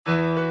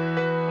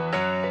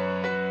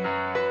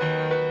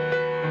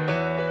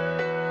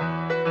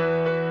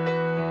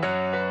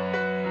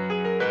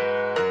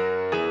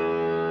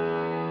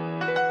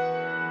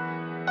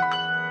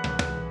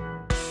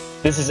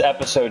This is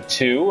episode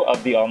 2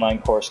 of the Online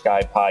Course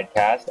Guy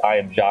podcast. I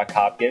am Jacques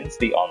Hopkins,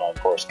 the Online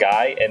Course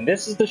Guy, and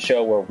this is the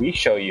show where we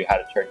show you how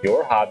to turn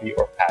your hobby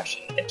or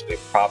passion into a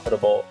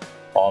profitable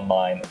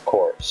online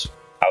course.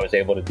 I was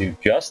able to do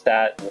just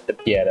that with the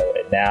piano,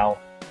 and now,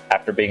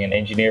 after being an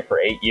engineer for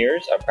 8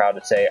 years, I'm proud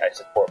to say I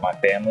support my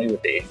family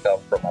with the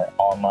income from my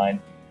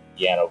online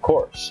piano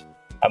course.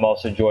 I'm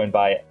also joined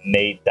by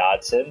Nate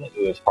Dodson,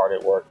 who is hard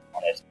at work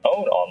on his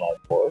own online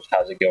course.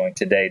 How's it going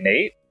today,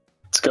 Nate?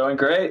 It's going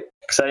great.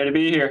 Excited to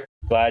be here.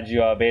 Glad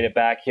you made it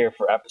back here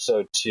for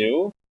episode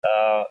 2.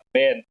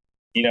 Man,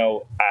 I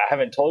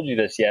haven't told you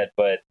this yet,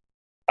 but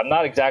I'm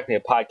not exactly a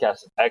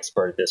podcasting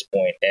expert at this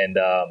point, and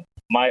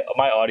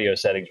my audio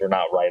settings were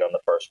not right on the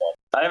first one.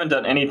 I haven't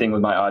done anything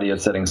with my audio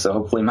settings, so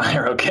hopefully mine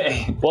are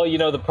okay. Well,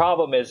 the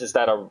problem is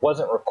that I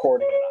wasn't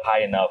recording at a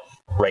high enough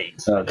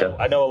rate. Okay.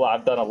 I know a lot.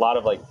 I've done a lot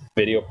of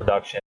video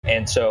production,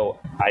 and so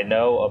I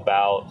know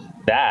about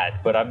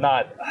that, but I'm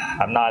not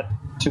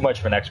too much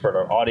of an expert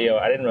on audio.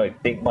 I didn't really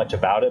think much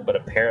about it, but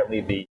apparently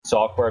the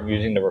software I'm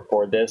using to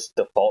record this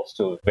defaults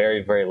to a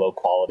very, very low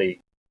quality.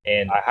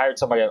 And I hired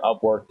somebody on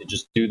Upwork to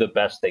just do the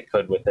best they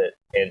could with it.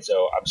 And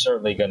so I'm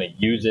certainly going to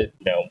use it.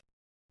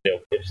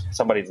 If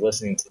somebody's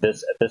listening to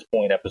this at this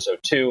point, episode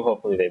 2,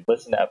 hopefully they've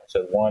listened to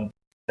episode 1,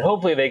 and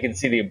hopefully they can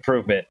see the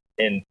improvement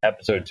in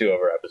episode 2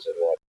 over episode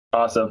 1.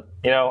 Awesome.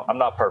 I'm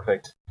not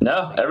perfect.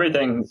 No,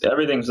 everything's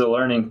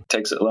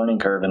takes a learning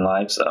curve in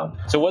life. So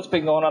what's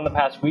been going on the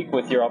past week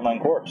with your online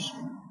course?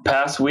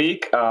 Past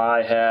week,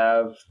 I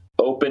have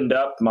opened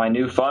up my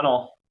new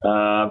funnel.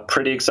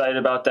 Pretty excited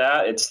about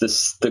that.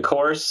 The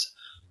course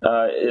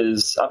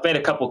I've made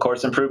a couple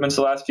course improvements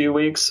the last few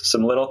weeks,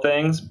 some little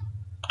things,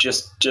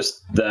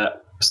 just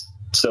that.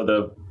 So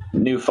the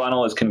new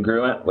funnel is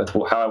congruent with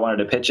how I wanted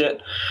to pitch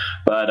it.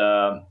 But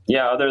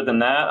other than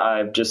that,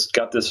 I've just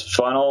got this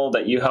funnel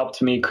that you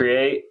helped me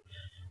create,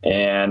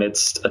 and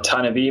it's a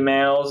ton of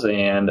emails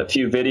and a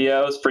few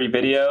videos, free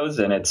videos,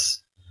 and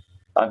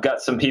I've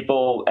got some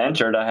people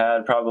entered. I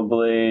had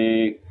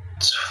probably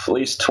at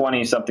least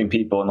 20 something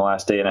people in the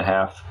last day and a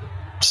half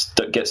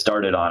get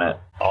started on it.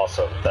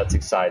 Awesome. That's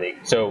exciting.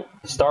 So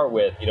to start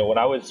with, when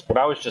I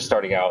was just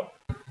starting out,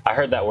 I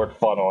heard that word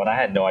funnel and I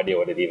had no idea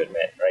what it even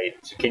meant, right?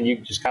 So can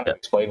you just kind of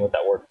explain what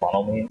that word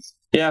funnel means?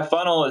 Yeah,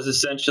 funnel is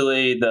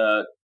essentially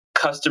the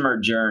customer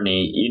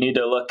journey. You need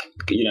to look,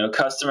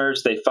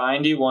 customers, they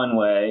find you one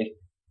way,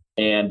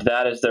 and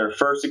that is their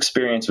first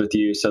experience with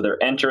you. So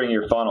they're entering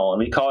your funnel. And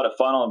we call it a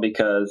funnel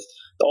because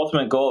the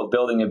ultimate goal of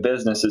building a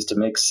business is to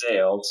make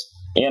sales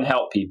and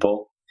help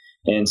people.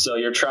 And so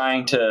you're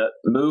trying to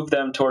move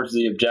them towards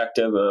the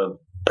objective of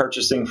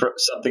purchasing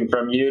something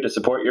from you to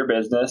support your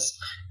business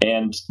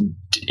and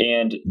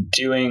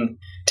taking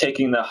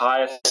the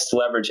highest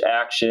leverage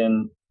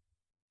action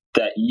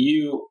that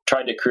you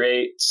tried to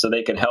create so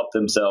they can help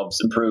themselves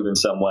improve in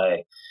some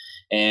way.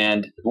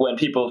 And when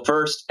people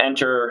first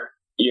enter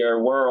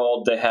your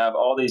world, they have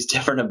all these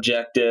different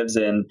objectives,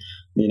 and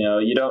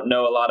you don't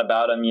know a lot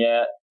about them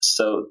yet.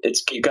 So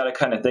you got to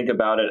kind of think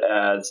about it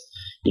as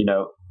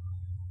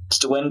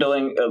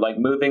dwindling, like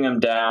moving them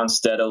down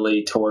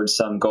steadily towards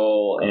some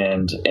goal,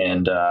 and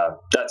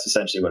that's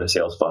essentially what a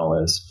sales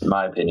funnel is, in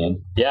my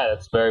opinion. Yeah,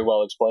 that's very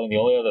well explained. The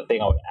only other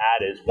thing I would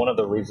add is one of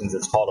the reasons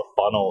it's called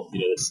a funnel.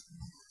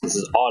 This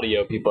is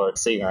audio; people are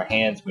seeing our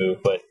hands move,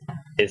 but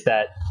is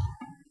that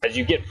as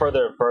you get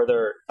further and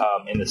further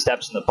in the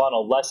steps in the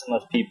funnel, less and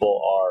less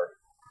people are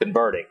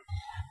converting.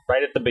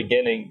 Right at the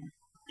beginning,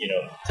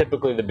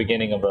 typically the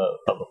beginning of a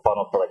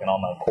funnel for an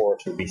online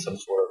course would be some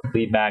sort of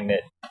lead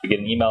magnet. You get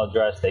an email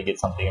address, they get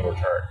something in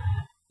return.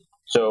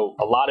 So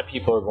a lot of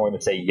people are going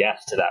to say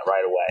yes to that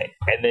right away.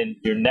 And then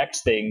your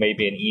next thing may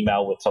be an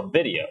email with some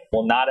video.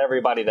 Well, not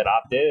everybody that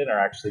opted in are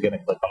actually going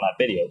to click on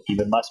that video,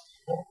 even less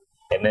people.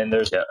 And then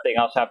there's something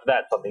else after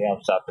that, something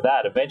else after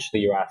that.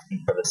 Eventually you're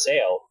asking for the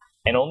sale.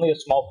 And only a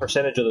small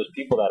percentage of those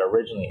people that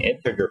originally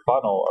entered your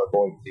funnel are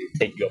going to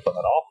take you up on that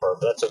offer.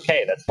 But that's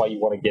okay. That's why you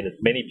want to get as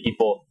many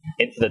people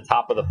into the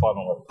top of the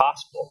funnel as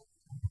possible.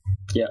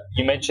 Yeah.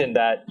 You mentioned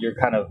that you're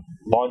kind of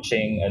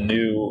launching a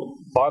new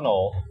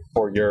funnel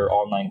for your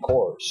online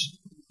course.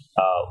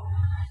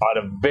 On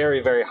a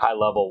very, very high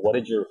level, what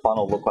did your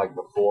funnel look like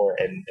before,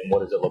 and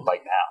what does it look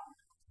like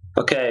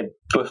now? Okay.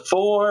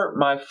 Before,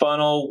 my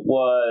funnel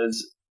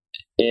was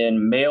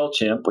in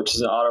MailChimp, which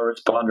is an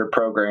autoresponder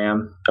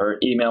program or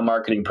email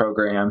marketing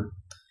program.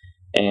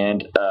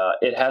 And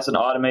it has an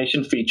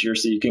automation feature,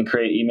 so you can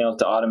create emails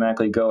to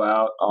automatically go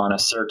out on a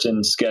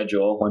certain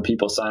schedule when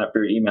people sign up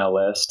for your email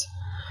list.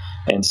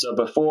 And so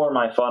before,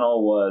 my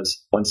funnel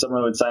was when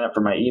someone would sign up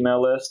for my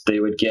email list, they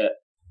would get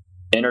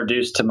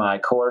introduced to my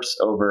course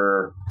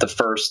over the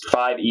first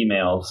 5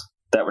 emails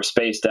that were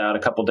spaced out a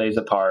couple days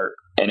apart.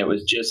 And it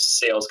was just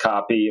sales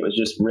copy. It was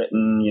just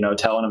written,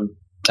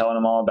 telling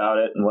them all about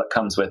it and what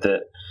comes with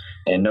it,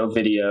 and no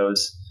videos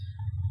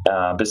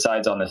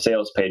besides on the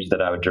sales page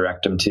that I would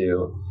direct them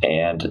to.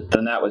 And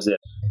then that was it.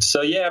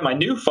 So my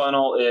new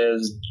funnel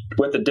is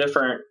with a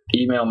different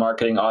email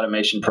marketing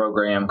automation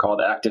program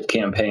called Active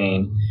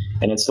Campaign.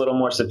 and it's a little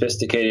more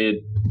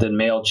sophisticated than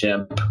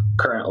MailChimp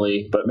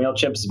currently, but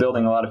MailChimp is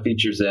building a lot of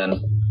features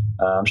in.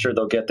 I'm sure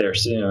they'll get there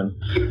soon.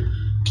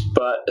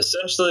 But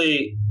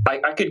essentially,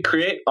 I could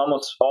create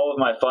almost all of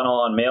my funnel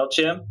on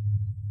MailChimp,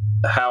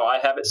 how I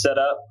have it set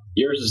up.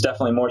 Yours is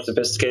definitely more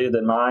sophisticated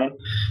than mine,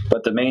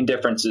 but the main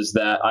difference is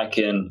that I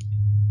can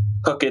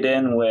hook it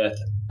in with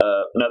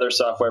another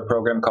software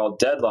program called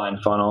Deadline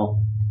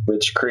Funnel,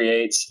 which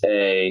creates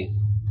a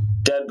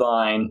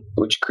deadline,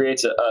 which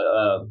creates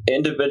a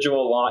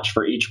individual launch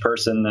for each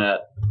person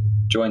that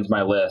joins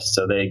my list.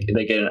 So they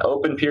get an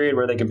open period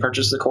where they can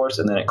purchase the course,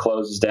 and then it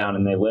closes down,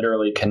 and they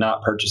literally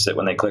cannot purchase it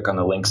when they click on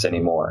the links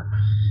anymore.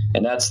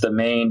 And that's the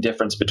main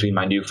difference between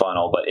my new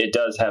funnel, but it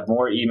does have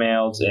more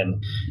emails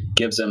and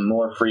gives them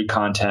more free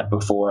content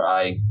before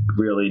I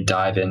really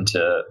dive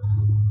into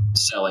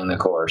selling the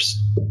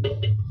course.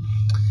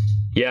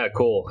 Yeah,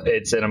 cool.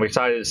 And I'm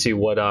excited to see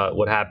what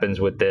happens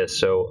with this.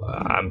 So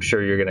I'm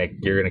sure you're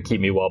gonna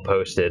keep me well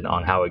posted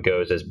on how it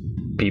goes as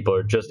people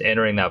are just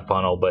entering that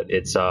funnel. But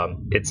it's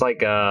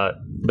like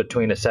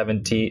between a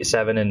 7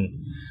 and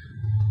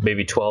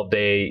maybe 12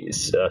 day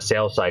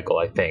sales cycle,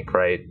 I think,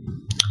 right?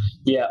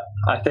 Yeah,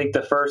 I think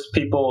the first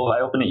people,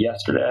 I opened it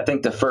yesterday. I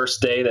think the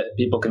first day that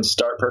people can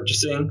start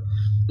purchasing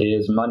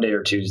is Monday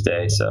or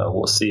Tuesday. So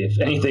we'll see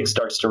if anything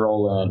starts to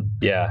roll in.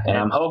 Yeah. And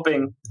I'm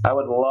hoping, I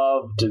would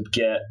love to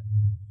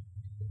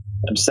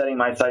I'm setting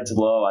my sights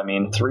low. I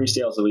mean, 3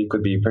 sales a week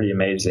would be pretty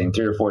amazing.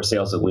 3 or 4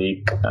 sales a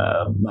week,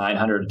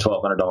 $900 to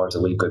 $1,200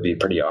 a week would be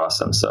pretty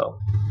awesome. So,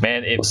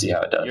 man, we'll see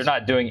how it does. You're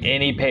not doing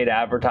any paid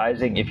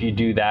advertising. If you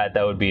do that,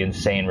 that would be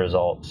insane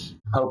results.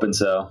 Hoping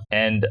so.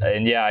 And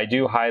yeah, I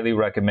do highly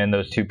recommend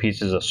those 2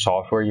 pieces of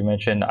software you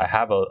mentioned. I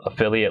have a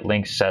affiliate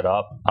link set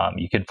up.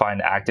 You can find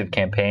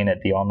ActiveCampaign at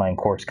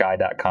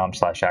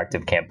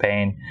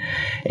theonlinecourseguy.com/ActiveCampaign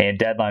and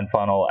Deadline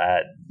Funnel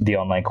at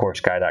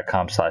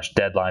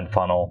theonlinecourseguy.com/Deadline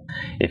Funnel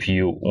if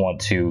you want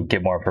to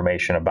get more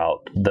information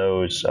about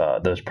those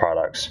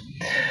products.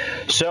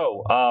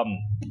 So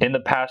in the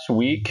past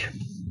week,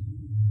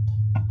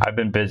 I've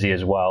been busy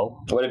as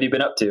well. What have you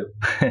been up to?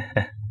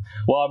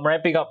 Well, I'm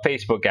ramping up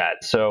Facebook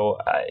ads. So,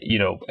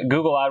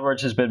 Google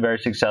AdWords has been very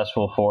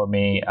successful for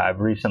me.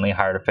 I've recently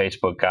hired a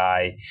Facebook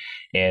guy,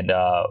 and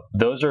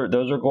those are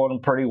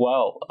going pretty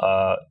well.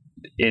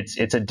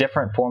 It's a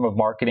different form of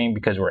marketing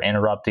because we're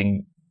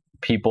interrupting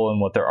people in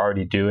what they're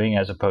already doing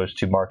as opposed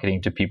to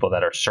marketing to people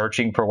that are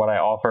searching for what I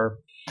offer.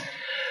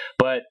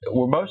 But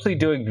we're mostly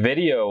doing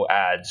video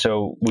ads.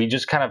 So we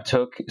just kind of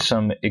took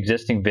some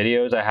existing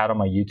videos I had on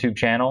my YouTube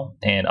channel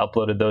and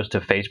uploaded those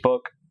to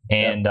Facebook.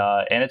 And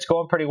it's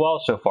going pretty well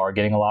so far,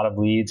 getting a lot of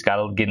leads,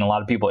 getting a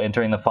lot of people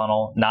entering the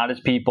funnel. Not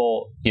as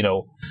people,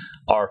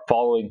 are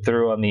following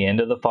through on the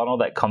end of the funnel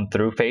that come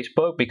through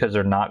Facebook because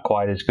they're not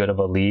quite as good of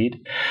a lead.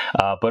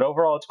 But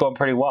overall, it's going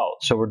pretty well.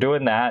 So we're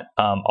doing that.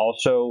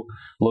 Also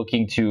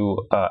looking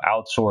to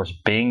outsource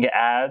Bing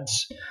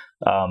ads.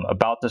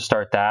 About to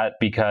start that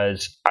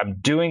because I'm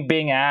doing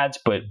Bing ads,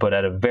 but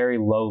at a very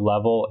low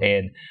level,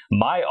 and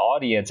my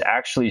audience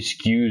actually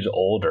skews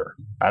older.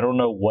 I don't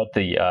know what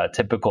the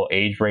typical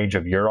age range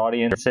of your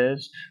audience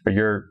is or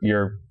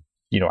your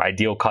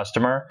ideal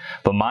customer,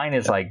 but mine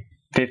is like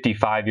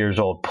 55 years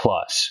old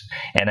plus,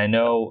 and I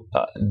know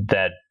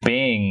that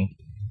Bing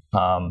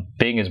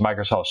is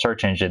Microsoft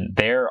search engine.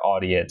 Their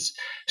audience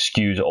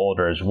skews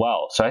older as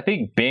well. So I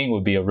think Bing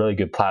would be a really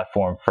good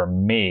platform for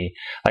me.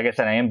 Like I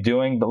said, I am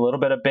doing a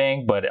little bit of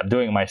Bing, but I'm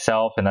doing it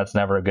myself, and that's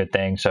never a good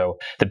thing. So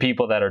the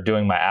people that are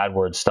doing my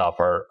AdWords stuff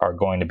are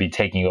going to be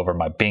taking over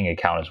my Bing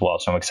account as well.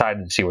 So I'm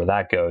excited to see where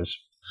that goes.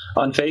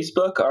 On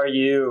Facebook, are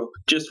you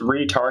just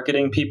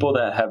retargeting people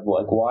that have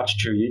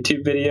watched your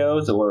YouTube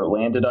videos or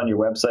landed on your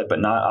website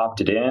but not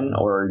opted in,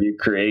 or are you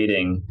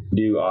creating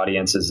new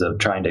audiences of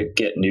trying to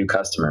get new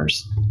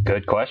customers?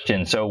 Good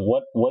question. So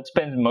what's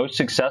been most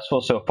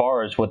successful so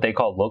far is what they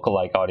call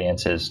lookalike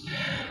audiences.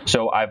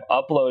 So I've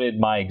uploaded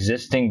my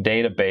existing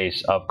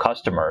database of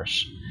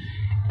customers,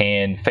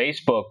 and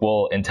Facebook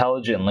will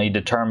intelligently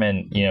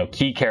determine,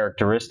 key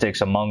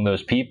characteristics among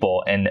those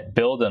people and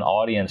build an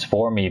audience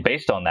for me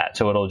based on that.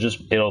 So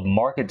it'll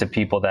market to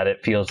people that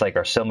it feels like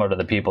are similar to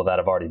the people that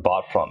have already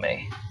bought from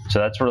me. So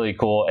that's really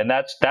cool. And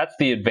that's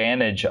the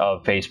advantage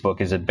of Facebook,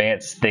 is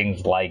advanced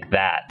things like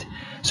that.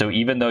 So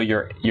even though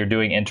you're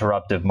doing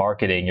interruptive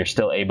marketing, you're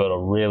still able to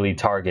really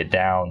target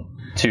down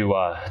to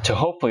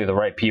hopefully the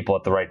right people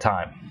at the right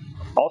time.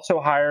 Also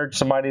hired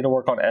somebody to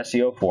work on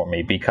SEO for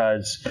me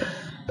because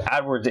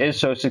AdWords is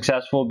so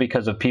successful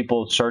because of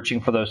people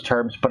searching for those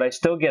terms, but I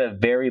still get a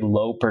very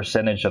low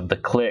percentage of the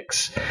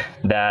clicks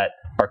that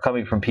are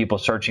coming from people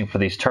searching for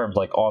these terms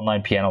like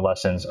online piano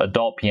lessons,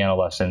 adult piano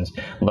lessons,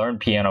 learn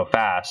piano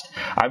fast.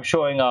 I'm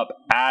showing up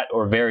at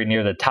or very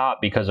near the top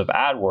because of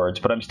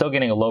AdWords, but I'm still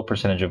getting a low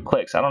percentage of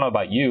clicks. I don't know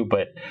about you,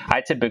 but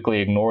I typically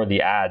ignore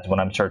the ads when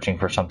I'm searching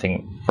for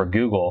something for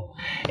Google.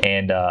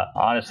 And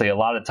honestly, a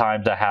lot of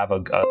times I have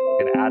an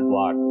ad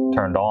block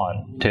turned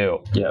on too.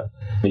 Yeah,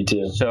 me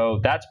too. So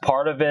that's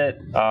part of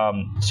it.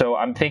 So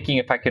I'm thinking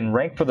if I can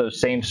rank for those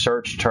same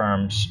search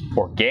terms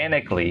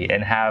organically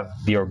and have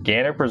the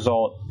organic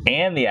result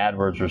and the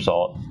AdWords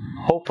result,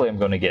 hopefully I'm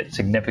going to get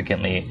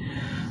significantly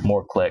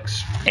more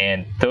clicks.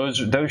 And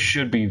those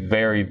should be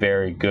very,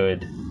 very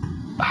good,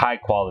 high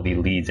quality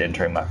leads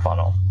entering my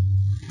funnel.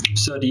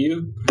 So do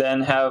you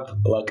then have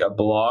like a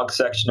blog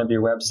section of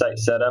your website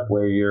set up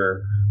where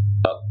you're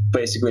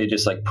basically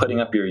just like putting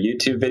up your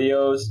YouTube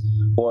videos,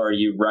 or are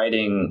you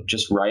writing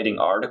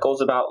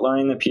articles about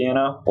learning the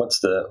piano?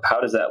 How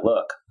does that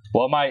look?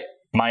 Well, my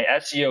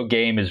SEO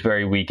game is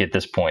very weak at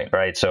this point,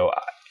 right? So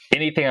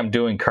anything I'm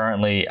doing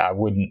currently, I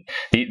wouldn't.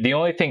 The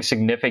only thing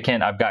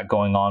significant I've got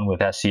going on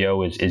with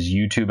SEO is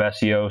YouTube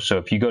SEO. So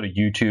if you go to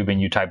YouTube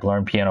and you type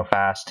 "Learn Piano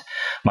Fast,"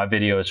 my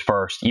video is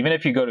first. Even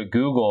if you go to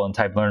Google and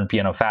type "Learn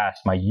Piano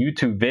Fast," my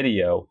YouTube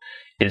video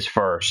is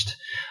first.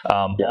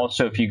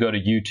 Also, if you go to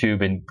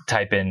YouTube and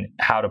type in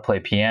 "How to Play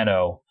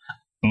Piano,"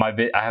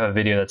 I have a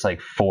video that's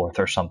like fourth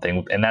or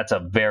something, and that's a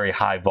very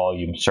high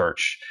volume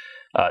search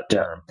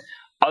term.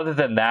 Other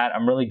than that,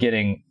 I'm really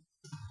getting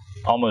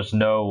almost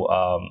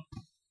no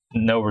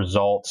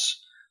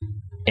results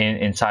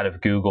inside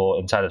of Google,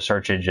 inside of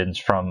search engines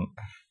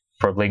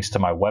for links to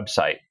my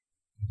website.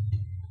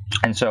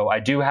 And so I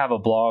do have a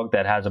blog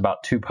that has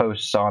about 2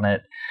 posts on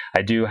it.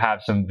 I do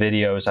have some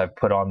videos I've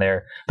put on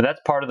there, but that's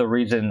part of the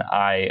reason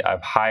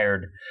I've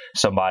hired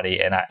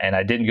somebody, and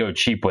I didn't go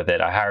cheap with it.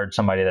 I hired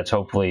somebody that's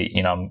hopefully,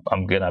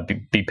 I'm going to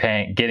be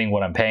getting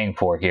what I'm paying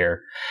for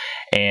here.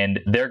 And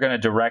they're going to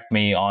direct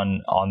me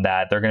on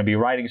that. They're going to be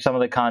writing some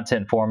of the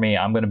content for me.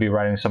 I'm going to be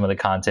writing some of the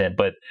content,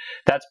 but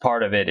that's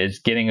part of it, is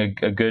getting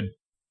a good,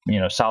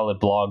 solid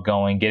blog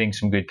going, getting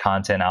some good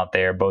content out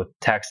there, both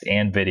text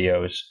and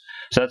videos.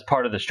 So that's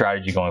part of the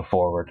strategy going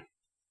forward.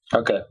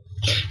 Okay.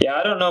 Yeah,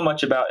 I don't know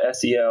much about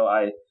SEO.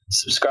 I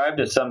subscribed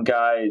to some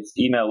guy's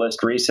email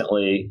list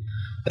recently.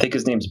 I think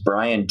his name's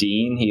Brian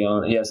Dean.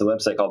 He has a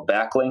website called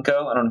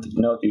Backlinko. I don't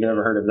know if you've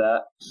ever heard of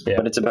that,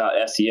 but it's about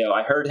SEO.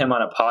 I heard him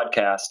on a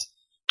podcast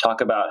talk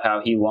about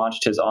how he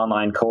launched his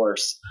online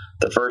course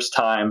the first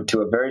time to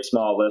a very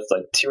small list,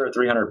 like 200 or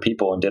 300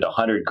 people, and did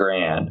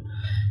 $100,000.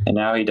 And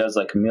now he does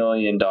like $1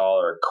 million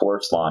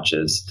course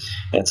launches.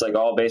 And it's like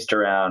all based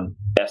around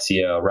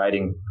SEO,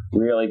 writing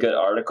really good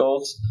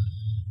articles,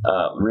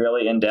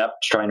 really in depth,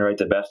 trying to write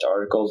the best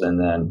articles, and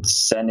then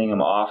sending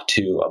them off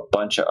to a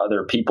bunch of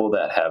other people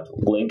that have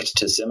linked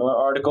to similar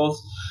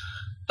articles.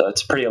 So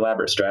it's a pretty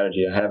elaborate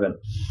strategy. I haven't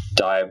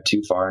dived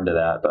too far into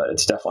that, but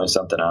it's definitely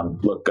something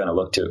I'm going to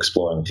look to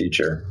explore in the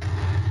future.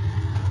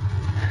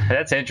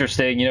 That's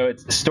interesting.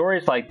 It's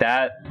stories like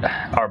that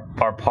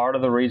are part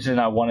of the reason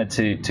I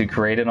wanted to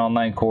create an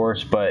online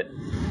course, but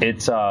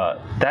it's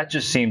that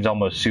just seems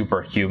almost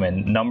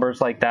superhuman. Numbers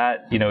like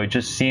that, it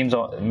just seems,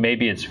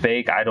 maybe it's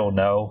fake. I don't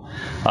know.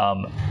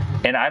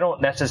 And I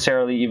don't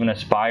necessarily even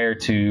aspire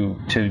to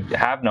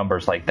have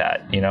numbers like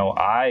that.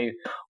 I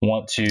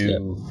want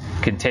to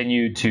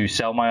continue to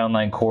sell my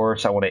online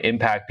course. I want to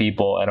impact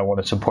people, and I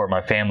want to support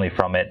my family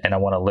from it, and I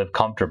want to live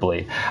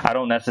comfortably. I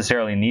don't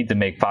necessarily need to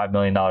make $5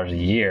 million a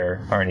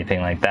year or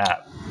anything like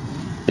that.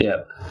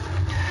 Yeah.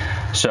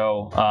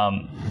 So,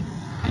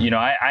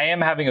 I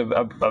am having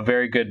a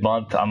very good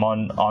month. I'm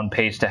on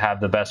pace to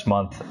have the best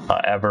month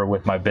ever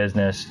with my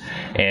business.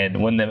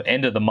 And when the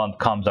end of the month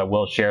comes, I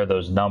will share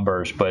those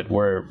numbers. But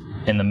we're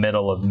in the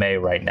middle of May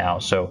right now,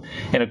 so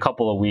in a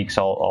couple of weeks,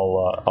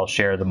 I'll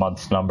share the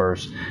month's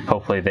numbers.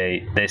 Hopefully,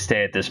 they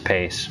stay at this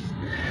pace.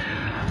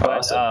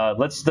 Awesome.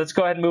 Let's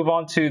go ahead and move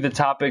on to the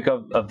topic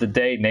of the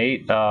day,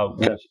 Nate,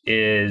 which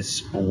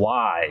is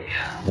why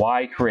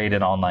create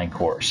an online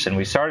course. And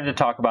we started to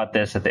talk about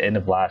this at the end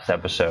of last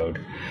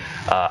episode.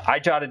 I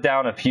jotted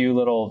down a few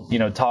little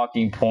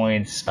talking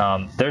points.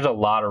 There's a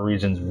lot of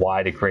reasons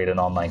why to create an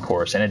online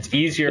course, and it's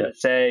easier to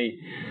say.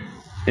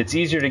 It's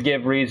easier to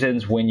give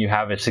reasons when you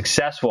have a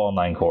successful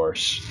online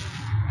course.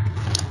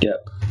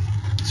 Yep.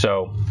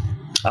 So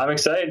I'm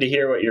excited to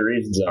hear what your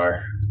reasons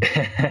are.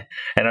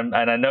 and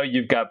I know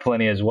you've got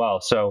plenty as well.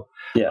 So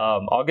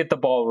I'll get the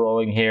ball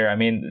rolling here. I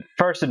mean,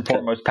 first and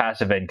foremost,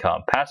 passive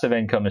income. Passive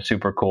income is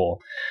super cool.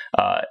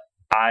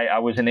 I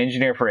was an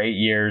engineer for 8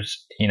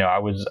 years. I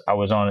was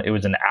on. It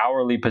was an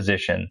hourly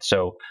position,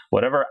 so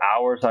whatever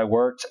hours I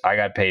worked, I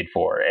got paid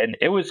for, and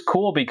it was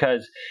cool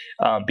because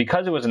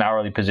it was an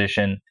hourly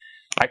position.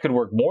 I could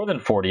work more than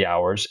 40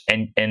 hours,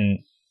 and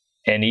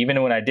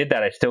even when I did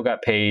that, I still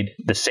got paid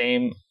the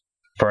same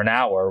for an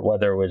hour,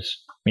 whether it was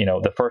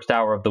the first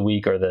hour of the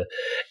week or the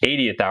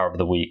 80th hour of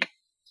the week.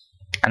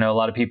 I know a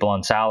lot of people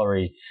on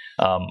salary,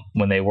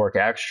 when they work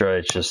extra,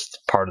 it's just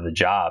part of the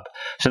job.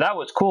 So that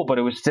was cool, but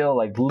it was still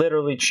like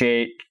literally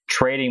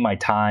trading my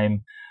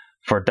time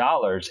for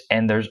dollars.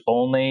 And there's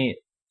only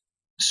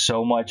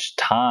so much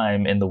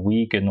time in the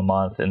week, in the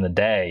month, in the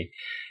day.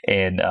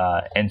 And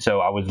so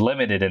I was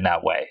limited in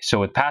that way. So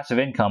with passive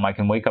income, I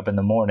can wake up in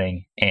the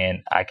morning and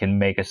I can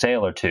make a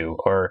sale or two,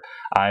 or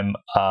I'm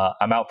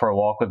out for a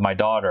walk with my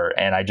daughter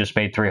and I just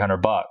made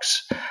 $300,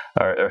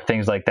 or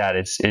things like that.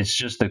 It's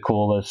just the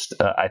coolest.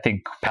 I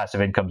think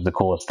passive income is the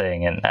coolest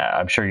thing, and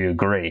I'm sure you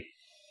agree.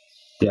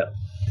 Yeah,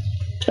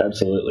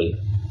 absolutely.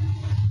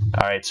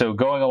 All right. So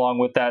going along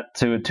with that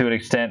to an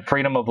extent,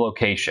 freedom of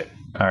location.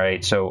 All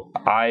right. So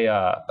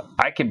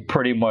I can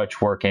pretty much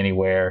work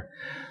anywhere.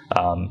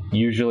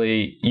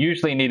 Usually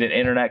need an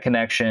internet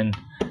connection,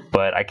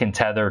 but I can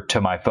tether to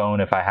my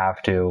phone if I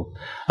have to.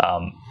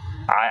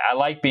 I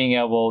like being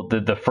able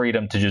the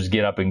freedom to just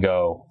get up and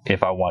go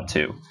if I want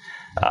to.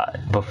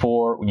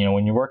 Before,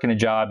 when you're working a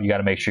job, you got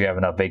to make sure you have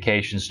enough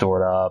vacation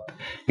stored up.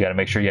 You got to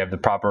make sure you have the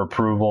proper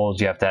approvals.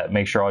 You have to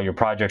make sure all your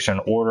projects are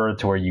in order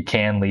to where you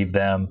can leave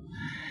them.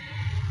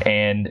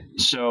 And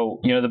so,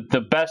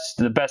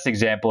 the best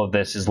example of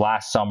this is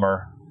last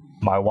summer.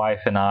 My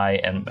wife and I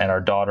and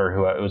our daughter,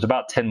 who it was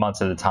about 10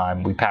 months at the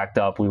time, we packed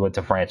up. We went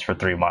to France for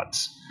 3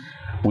 months.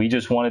 We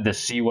just wanted to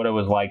see what it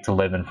was like to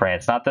live in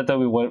France. Not that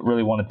we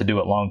really wanted to do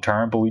it long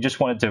term, but we just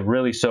wanted to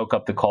really soak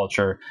up the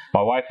culture.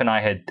 My wife and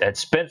I had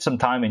spent some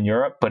time in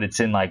Europe, but it's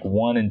in like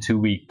 1 and 2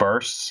 week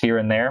bursts here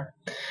and there.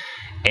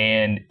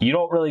 And you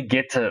don't really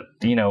get to,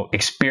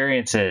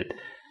 experience it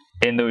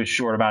in those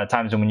short amount of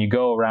times. And when you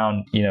go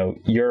around,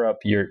 Europe,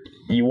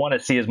 you want to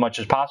see as much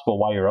as possible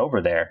while you're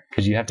over there,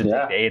 because you have to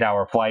take the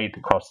 8-hour flight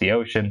across the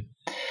ocean.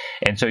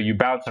 And so you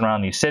bounce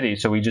around these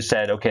cities. So we just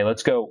said, okay,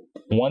 let's go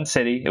one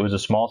city. It was a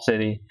small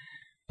city.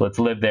 Let's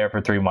live there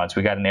for 3 months.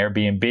 We got an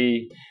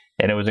Airbnb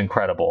and it was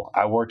incredible.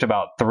 I worked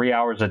about 3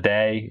 hours a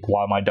day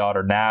while my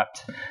daughter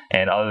napped.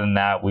 And other than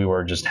that, we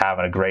were just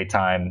having a great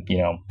time.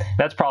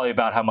 That's probably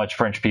about how much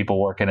French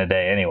people work in a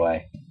day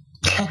anyway.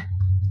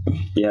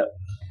 Yep.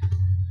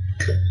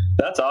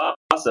 That's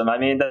awesome. I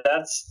mean,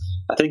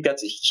 I think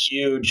that's a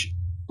huge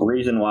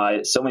reason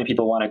why so many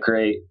people want to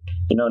create,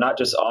 not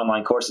just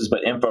online courses,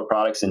 but info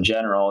products in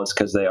general, is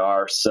because they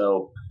are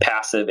so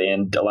passive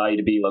and allow you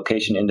to be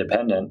location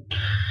independent.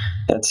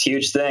 That's a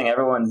huge thing.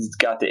 Everyone's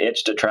got the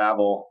itch to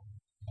travel,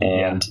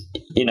 and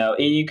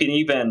you can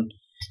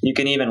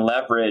even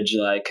leverage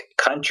like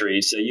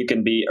countries. So you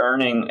can be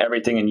earning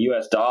everything in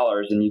US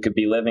dollars, and you could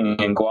be living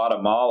in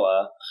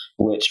Guatemala,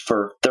 which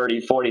for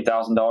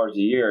 $40,000 a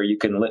year,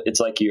 it's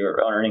like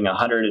you're earning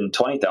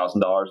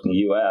 $120,000 in the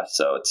US.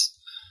 So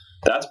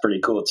that's pretty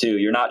cool too.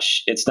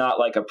 It's not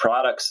like a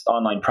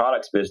online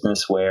products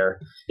business where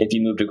if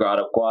you move to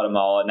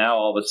Guatemala, now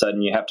all of a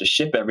sudden you have to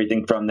ship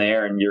everything from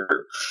there, and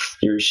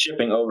your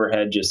shipping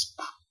overhead just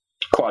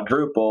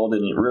quadrupled,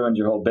 and it ruins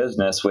your whole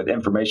business. With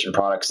information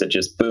products that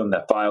just boom,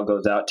 that file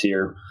goes out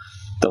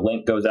the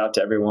link goes out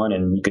to everyone,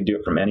 and you can do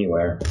it from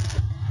anywhere.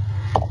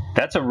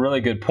 That's a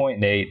really good point,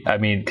 Nate. I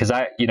mean, because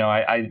I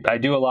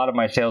do a lot of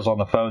my sales on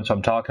the phone, so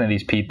I'm talking to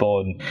these people,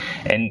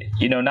 and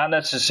I'm not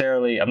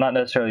necessarily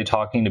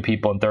talking to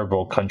people in third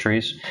world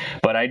countries,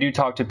 but I do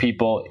talk to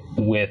people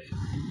with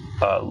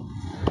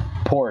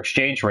poor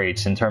exchange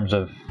rates in terms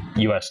of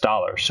US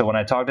dollars. So when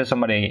I talk to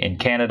somebody in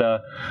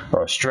Canada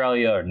or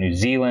Australia or New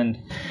Zealand,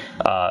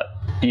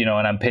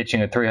 and I'm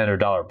pitching a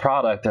 $300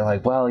 product, they're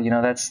like, well,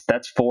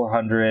 that's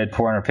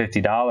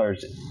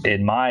 $450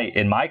 in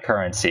my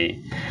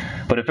currency.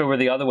 But if it were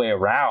the other way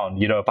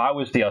around, if I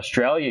was the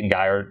Australian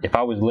guy, or if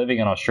I was living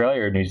in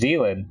Australia or New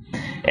Zealand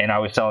and I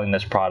was selling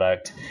this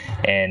product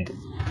and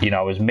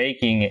I was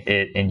making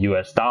it in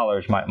US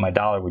dollars, my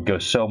dollar would go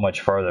so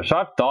much further. So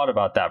I've thought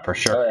about that for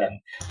sure. Oh, yeah.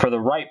 And for the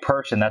right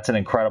person, that's an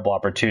incredible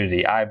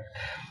opportunity. I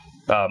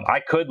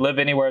could live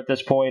anywhere at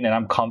this point, and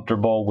I'm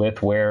comfortable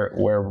with where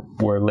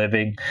we're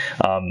living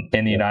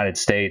in the United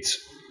States.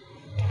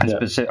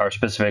 Our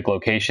specific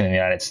location in the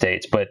United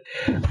States, but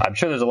I'm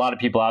sure there's a lot of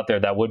people out there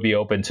that would be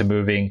open to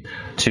moving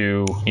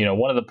to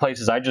one of the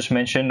places I just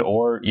mentioned,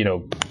 or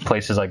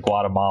places like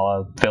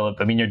Guatemala,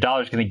 Philippines. I mean, your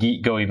dollar's going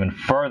to go even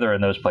further in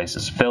those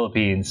places.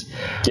 Philippines,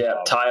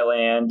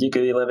 Thailand. You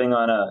could be living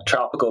on a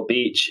tropical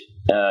beach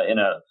in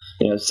a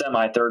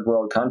semi third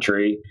world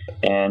country,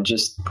 and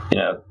just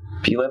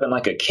be living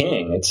like a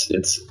king.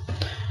 It's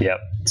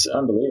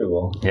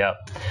unbelievable. Yep.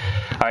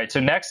 All right.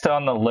 So next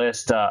on the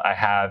list I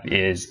have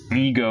is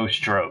ego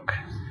stroke.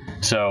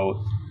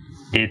 So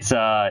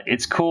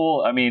it's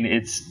cool. I mean,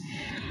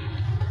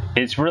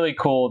 it's really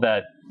cool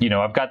that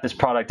I've got this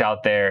product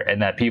out there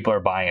and that people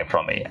are buying it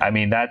from me. I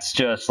mean, that's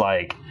just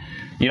like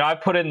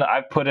I've put in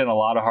a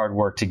lot of hard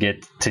work to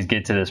get to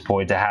this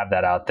point, to have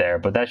that out there.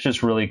 But that's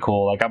just really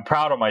cool. Like, I'm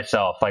proud of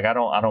myself. Like, I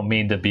don't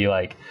mean to be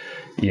like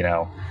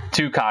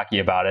too cocky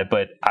about it,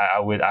 but I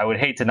would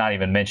hate to not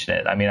even mention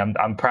it. I mean,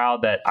 I'm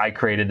proud that I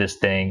created this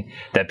thing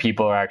that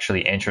people are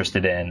actually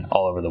interested in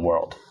all over the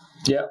world.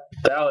 Yeah,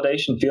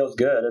 validation feels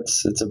good.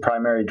 It's a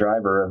primary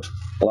driver of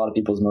a lot of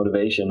people's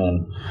motivation,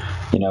 and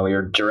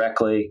you're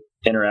directly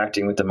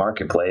interacting with the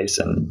marketplace.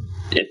 And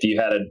if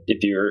you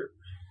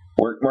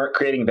weren't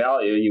creating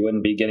value, you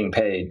wouldn't be getting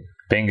paid.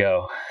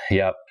 Bingo.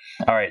 Yep.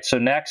 All right. So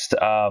next,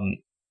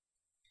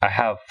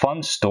 have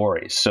fun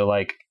stories. So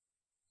like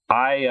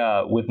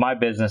I with my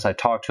business, I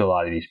talk to a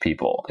lot of these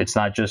people. It's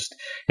not just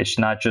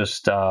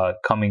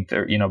coming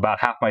through. About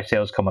half my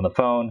sales come on the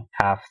phone,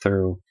 half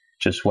through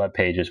just web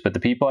pages. But the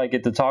people I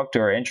get to talk to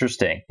are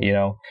interesting,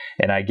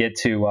 and I get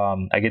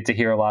to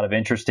hear a lot of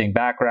interesting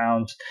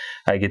backgrounds.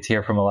 I get to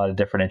hear from a lot of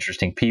different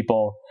interesting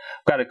people.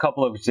 I've got a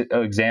couple of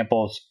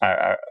examples.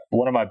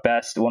 One of my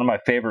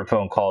favorite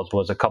phone calls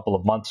was a couple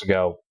of months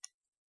ago,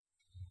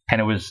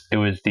 and it was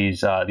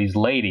these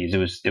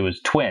ladies. It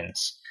was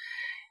twins.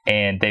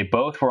 And they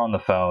both were on the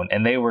phone,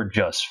 and they were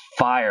just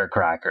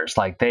firecrackers.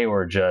 Like they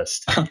were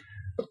just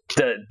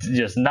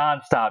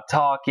nonstop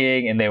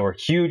talking, and they were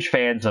huge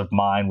fans of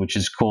mine, which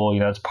is cool.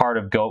 It's part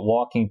of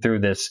walking through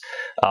this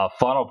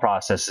funnel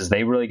process. Is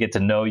they really get to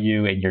know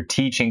you, and you're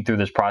teaching through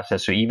this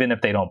process. So even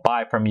if they don't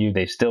buy from you,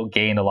 they still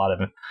gain a lot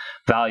of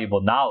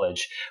valuable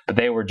knowledge. But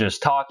they were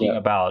just talking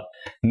about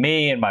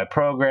me and my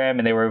program,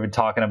 and they were even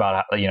talking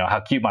about how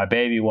cute my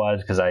baby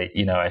was, because I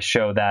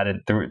show that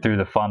through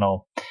the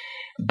funnel.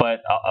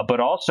 But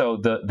also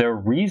their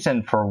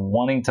reason for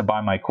wanting to buy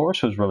my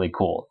course was really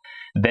cool.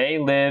 They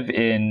live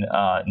in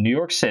New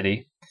York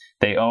City.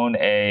 They own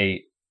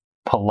a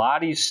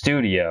Pilates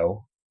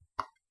studio.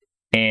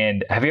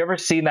 And have you ever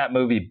seen that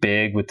movie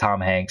Big with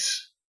Tom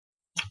Hanks?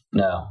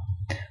 No.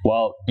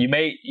 Well, you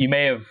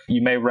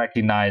may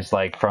recognize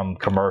like from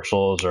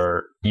commercials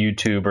or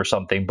YouTube or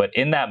something. But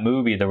in that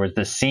movie, there was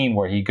this scene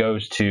where he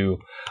goes to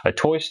a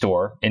toy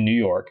store in New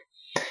York.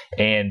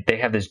 And they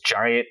have this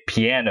giant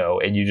piano,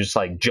 and you just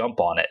like jump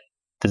on it.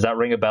 Does that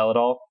ring a bell at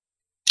all?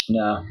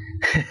 No.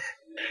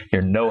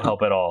 You're no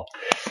help at all.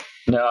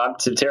 No, I'm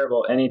too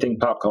terrible at anything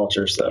pop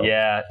culture. So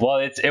yeah, well,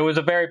 it was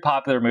a very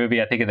popular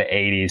movie, I think, in the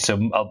 '80s. So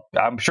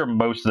I'm sure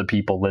most of the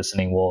people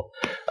listening will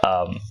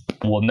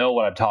know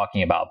what I'm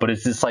talking about. But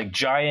it's this like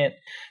giant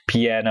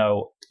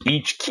piano.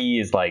 Each key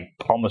is like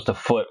almost a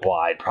foot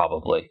wide,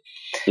 probably.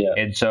 Yeah.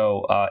 And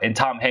so, and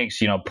Tom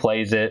Hanks,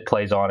 plays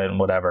on it and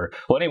whatever.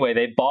 Well, anyway,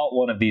 they bought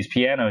one of these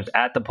pianos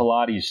at the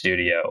Pilates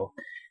studio,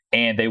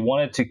 and they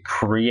wanted to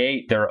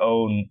create their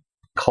own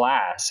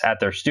class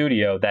at their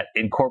studio that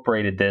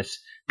incorporated this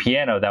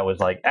piano that was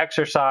like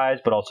exercise,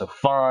 but also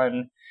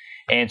fun.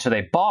 And so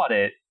they bought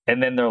it,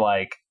 and then they're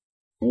like,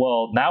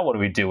 well, now what do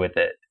we do with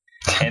it?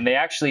 And they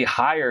actually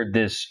hired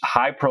this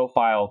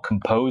high-profile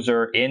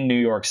composer in New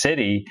York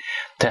City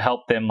to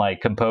help them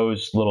like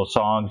compose little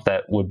songs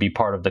that would be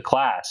part of the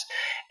class.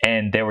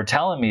 And they were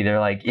telling me, they're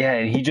like,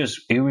 yeah, he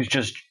was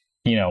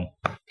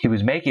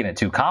making it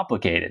too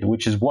complicated,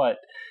 which is what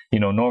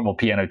normal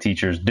piano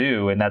teachers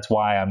do, and that's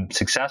why I'm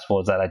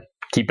successful. Is that I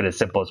keep it as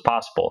simple as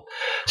possible.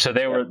 So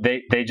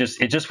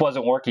it just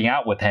wasn't working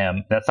out with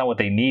him. That's not what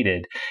they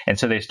needed, and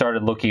so they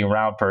started looking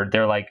around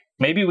they're like,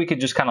 maybe we could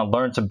just kind of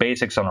learn some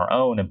basics on our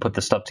own and put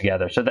the stuff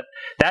together. So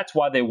that's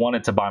why they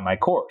wanted to buy my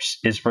course,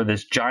 is for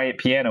this giant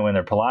piano in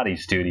their Pilates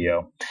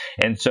studio.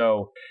 And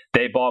so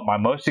they bought my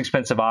most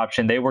expensive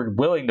option. They were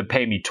willing to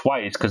pay me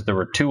twice because there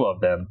were two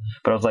of them.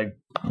 But I was like,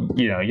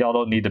 y'all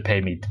don't need to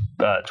pay me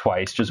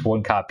twice. Just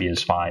one copy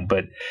is fine.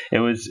 But it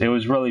was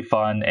really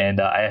fun. And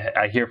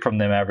I hear from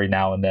them every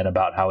now and then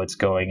about how it's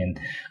going.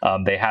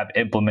 And they have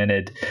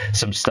implemented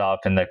some stuff,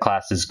 and the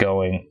class is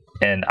going.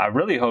 And I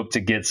really hope to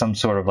get some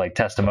sort of like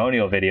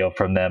testimonial video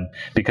from them,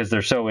 because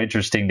they're so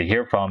interesting to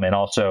hear from. And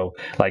also,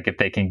 like, if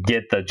they can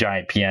get the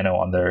giant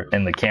piano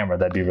in the camera,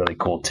 that'd be really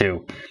cool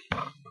too.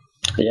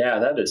 Yeah,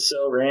 that is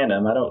so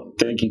random. I don't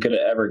think you could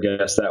have ever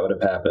guessed that would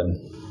have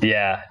happened.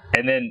 Yeah.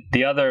 And then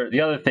the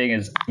other thing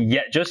is,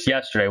 just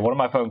yesterday, one of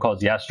my phone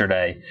calls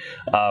yesterday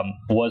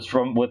was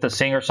with a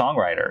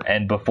singer-songwriter.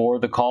 And before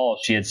the call,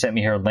 she had sent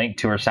me her link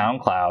to her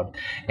SoundCloud.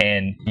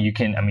 And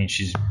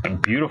she's a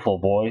beautiful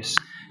voice.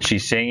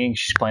 She's singing,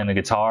 she's playing the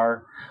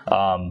guitar.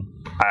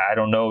 I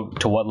don't know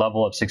to what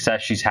level of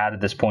success she's had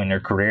at this point in her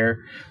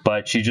career,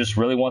 but she just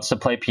really wants to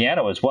play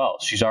piano as well.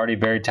 She's already a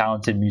very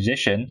talented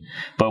musician,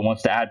 but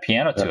wants to add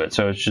piano to it.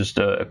 So it's just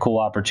a cool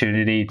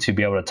opportunity to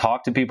be able to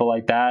talk to people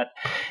like that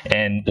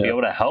and be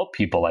able to help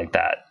people like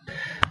that.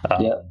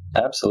 Yeah,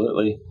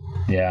 absolutely.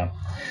 Yeah.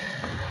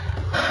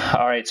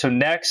 All right. So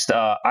next,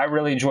 I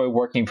really enjoy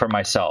working for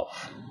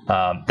myself.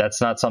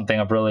 That's not something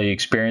I've really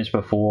experienced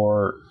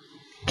before.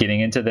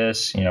 Getting into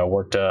this, I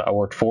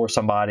worked for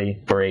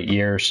somebody for 8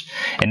 years,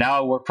 and now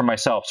I work for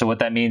myself. So what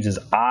that means is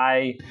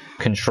I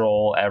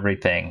control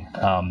everything.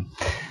 I'm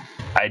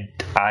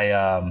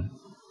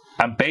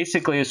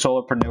basically a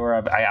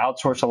solopreneur. I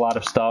outsource a lot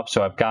of stuff.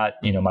 So I've got,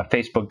 my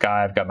Facebook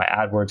guy, I've got my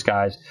AdWords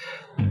guys.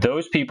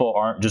 Those people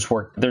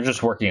they're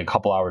just working a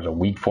couple hours a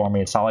week for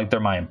me. It's not like they're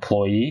my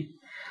employee.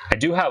 I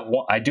do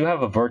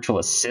have a virtual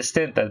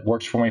assistant that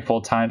works for me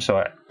full time.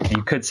 So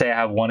you could say I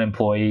have one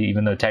employee,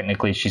 even though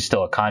technically she's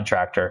still a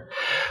contractor,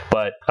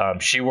 but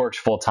she works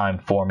full time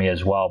for me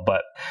as well.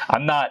 But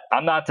I'm not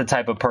the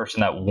type of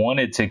person that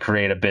wanted to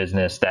create a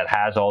business that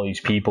has all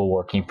these people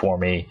working for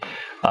me,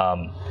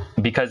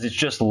 because it's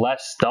just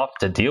less stuff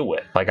to deal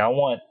with. Like, I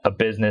want a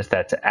business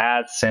that's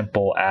as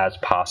simple as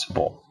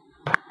possible.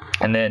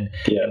 And then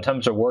in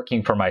terms of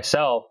working for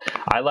myself,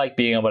 I like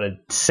being able to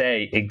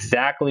say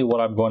exactly what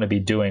I'm going to be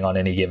doing on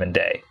any given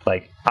day.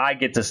 Like, I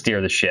get to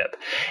steer the ship.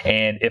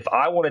 And if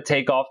I want to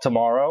take off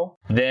tomorrow,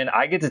 then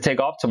I get to take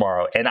off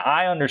tomorrow. And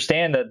I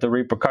understand that the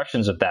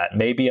repercussions of that,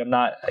 maybe I'm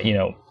not,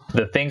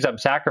 the things I'm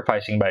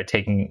sacrificing by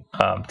taking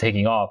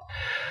off.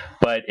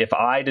 But if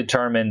I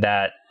determine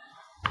that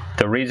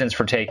the reasons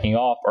for taking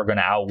off are going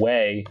to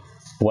outweigh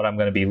what I'm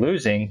going to be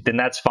losing, then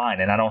that's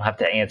fine. And I don't have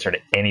to answer to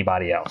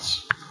anybody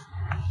else.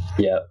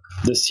 Yeah,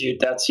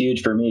 that's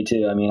huge for me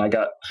too. I mean, I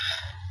got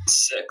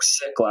sick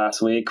last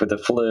week with the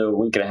flu a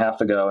week and a half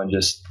ago, and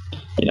just,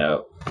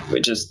 we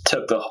just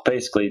took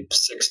basically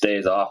 6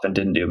 days off and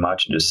didn't do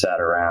much and just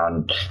sat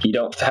around. You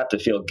don't have to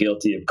feel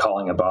guilty of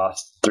calling a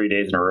boss 3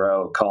 days in a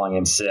row, calling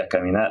in sick.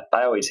 I mean,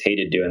 I always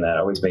hated doing that. It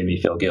always made me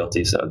feel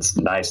guilty. So it's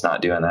nice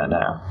not doing that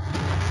now.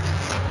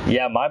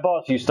 Yeah, my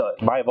boss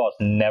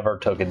never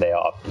took a day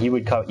off. He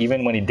would come,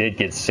 even when he did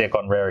get sick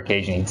on rare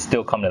occasion, he'd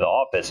still come to the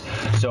office.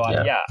 So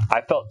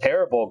I felt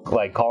terrible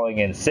like calling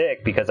in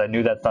sick because I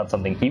knew that's not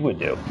something he would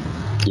do.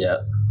 Yeah.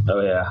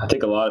 Oh yeah. I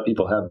think a lot of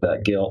people have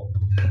that guilt.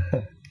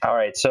 All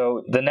right.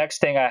 So the next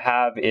thing I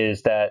have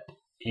is that,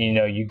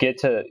 you get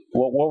to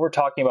what we're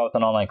talking about with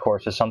an online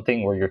course is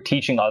something where you're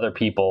teaching other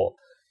people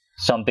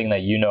something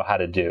that you know how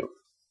to do,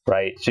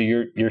 right? So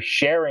you're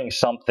sharing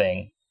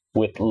something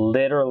with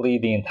literally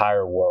the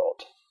entire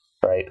world,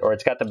 right? Or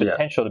it's got the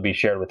potential to be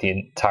shared with the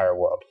entire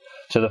world.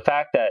 So the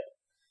fact that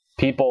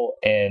people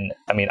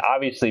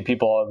obviously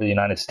people all over the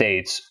United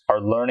States are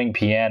learning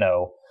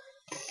piano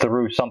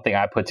through something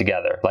I put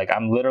together. Like,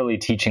 I'm literally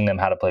teaching them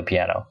how to play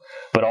piano,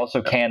 but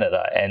also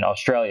Canada and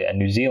Australia and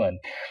New Zealand.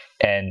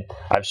 And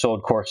I've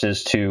sold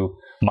courses to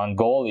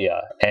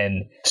Mongolia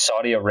and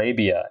Saudi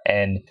Arabia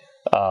and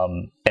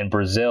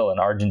Brazil and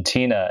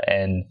Argentina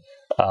and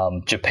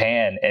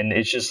Japan. And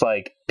it's just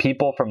like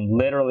people from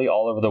literally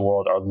all over the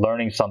world are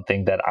learning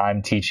something that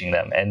I'm teaching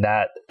them. And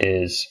that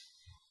is,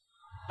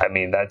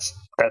 that's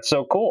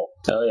so cool.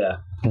 Oh yeah.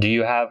 Do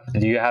you have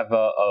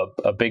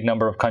a big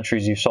number of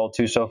countries you've sold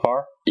to so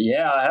far?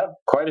 Yeah, I have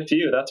quite a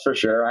few. That's for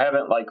sure. I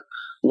haven't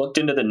looked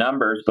into the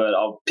numbers, but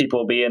people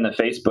will be in the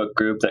Facebook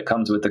group that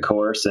comes with the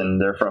course,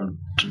 and they're from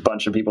a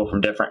bunch of people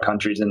from different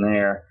countries in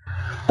there.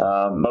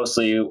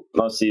 Mostly,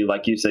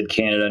 like you said,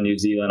 Canada, New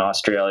Zealand,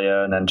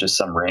 Australia, and then just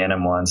some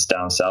random ones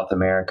down South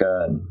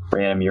America and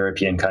random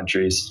European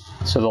countries.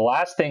 So the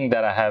last thing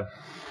that I have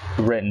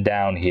written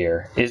down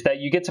here is that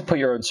you get to put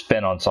your own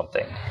spin on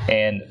something.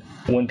 And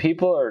when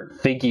people are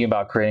thinking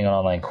about creating an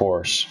online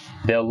course,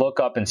 they'll look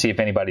up and see if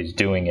anybody's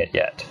doing it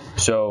yet.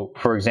 So,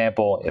 for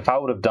example, if I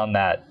would have done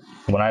that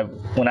when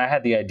I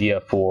had the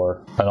idea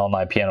for an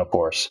online piano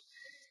course,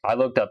 I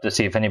looked up to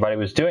see if anybody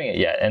was doing it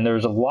yet. And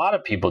there's a lot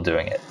of people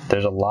doing it.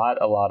 There's a lot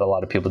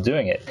of people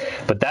doing it.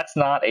 But that's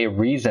not a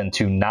reason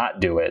to not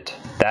do it.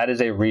 That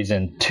is a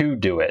reason to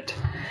do it,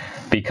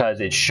 because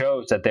it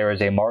shows that there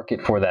is a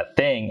market for that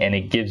thing, and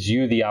it gives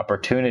you the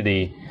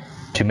opportunity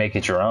to make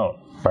it your own,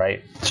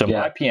 right? So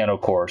my piano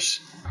course,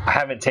 I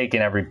haven't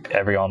taken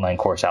every online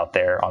course out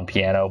there on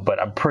piano,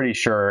 but I'm pretty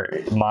sure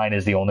mine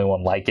is the only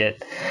one like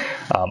it.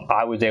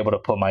 I was able to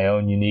put my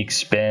own unique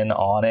spin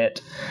on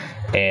it,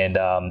 and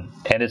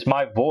it's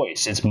my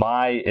voice. It's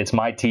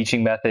my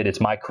teaching method. It's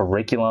my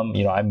curriculum.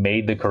 I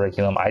made the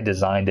curriculum. I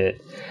designed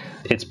it.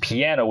 It's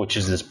piano, which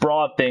is this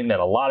broad thing that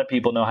a lot of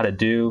people know how to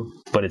do,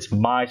 but it's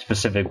my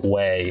specific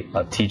way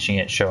of teaching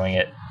it, showing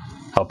it,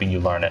 helping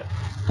you learn it.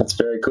 That's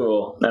very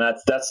cool, and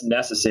that's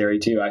necessary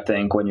too. I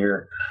think when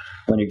you're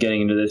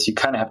getting into this, you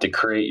kind of have to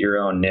create your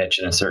own niche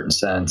in a certain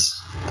sense.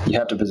 You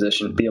have to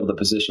be able to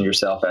position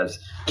yourself as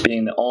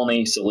being the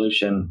only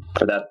solution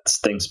for that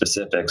thing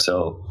specific.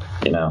 So,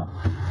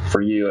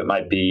 for you, it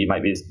might be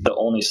the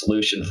only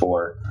solution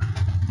for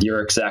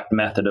your exact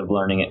method of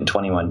learning it in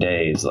 21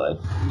 days.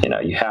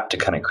 You have to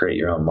kind of create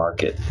your own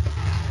market.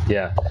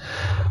 Yeah.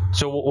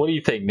 So what do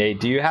you think, Nate?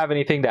 Do you have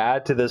anything to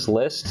add to this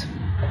list?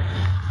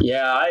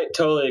 Yeah, I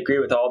totally agree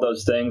with all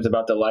those things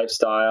about the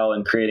lifestyle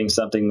and creating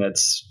something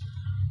that's,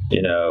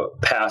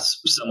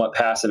 somewhat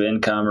passive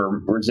income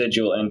or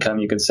residual income.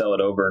 You can sell it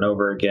over and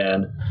over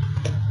again.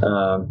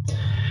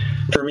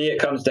 For me, it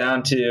comes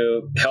down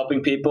to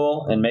helping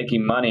people and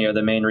making money are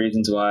the main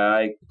reasons why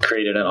I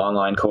created an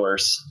online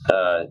course.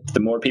 The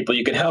more people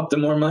you can help, the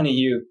more money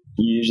you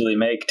usually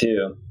make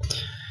too.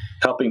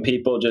 Helping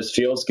people just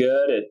feels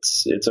good.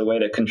 It's a way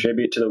to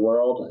contribute to the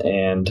world,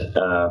 and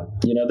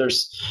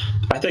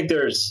I think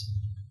there's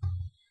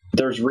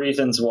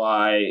reasons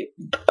why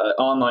an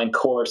online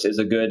course is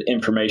a good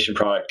information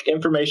product.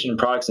 Information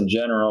products in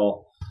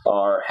general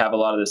have a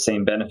lot of the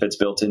same benefits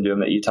built into them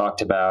that you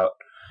talked about,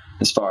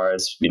 as far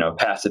as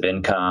passive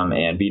income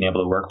and being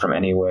able to work from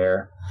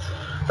anywhere.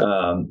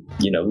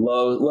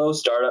 Low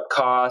startup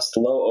cost,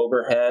 low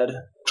overhead.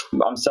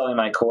 I'm selling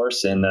my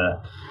course, and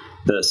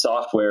the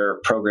software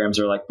programs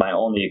are like my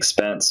only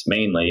expense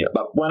mainly.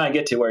 But when I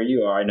get to where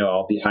you are, I know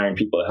I'll be hiring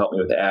people to help me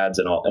with the ads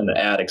and the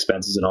ad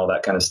expenses and all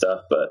that kind of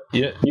stuff. But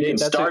you can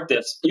start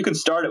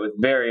it with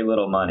very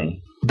little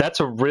money. that's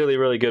a really,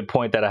 really good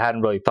point that I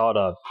hadn't really thought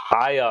of.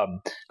 I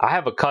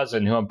have a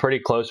cousin who I'm pretty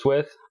close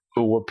with,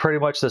 who we're pretty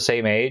much the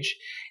same age,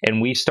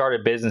 and we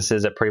started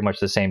businesses at pretty much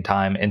the same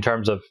time in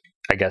terms of,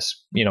 I guess,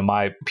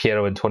 my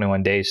Piano in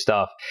 21 Days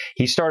stuff.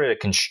 He started a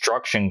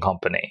construction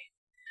company,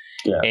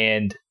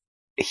 and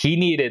he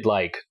needed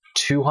like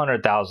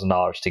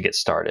 $200,000 to get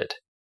started.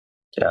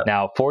 Yeah.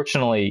 Now,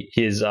 fortunately,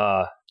 his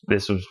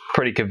this was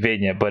pretty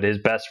convenient, but his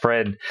best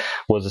friend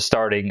was a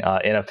starting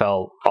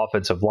NFL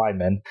offensive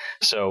lineman,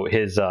 so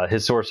his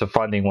source of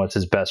funding was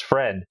his best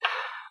friend.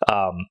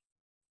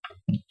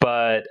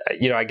 But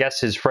I guess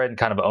his friend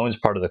kind of owns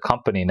part of the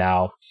company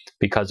now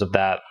because of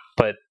that.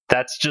 But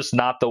that's just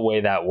not the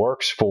way that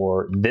works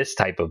for this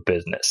type of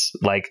business.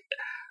 Like,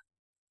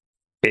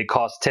 it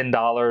costs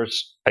 $10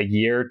 a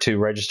year to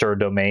register a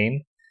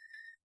domain.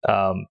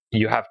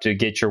 You have to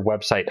get your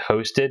website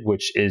hosted,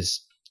 which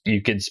is,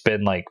 you can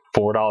spend like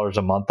 $4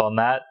 a month on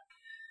that.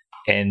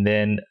 And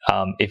then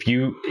if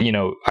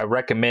I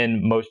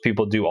recommend most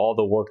people do all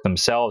the work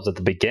themselves at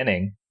the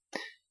beginning.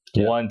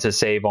 One, to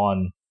save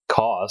on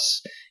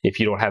costs if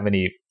you don't have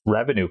any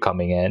revenue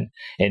coming in,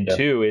 and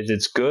two is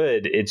it's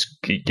good.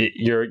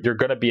 You're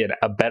going to be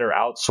a better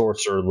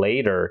outsourcer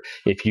later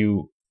if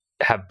you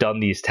have done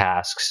these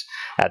tasks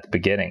at the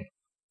beginning.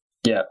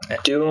 Yeah,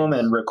 do them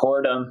and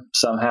record them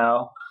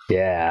somehow.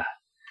 Yeah,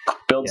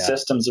 build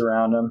systems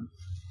around them.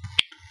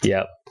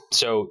 Yep.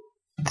 So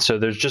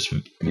there's just,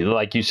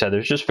 like you said,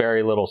 there's just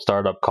very little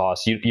startup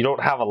costs. You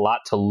don't have a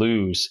lot to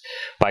lose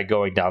by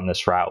going down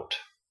this route.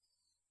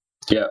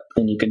 Yeah,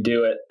 and you can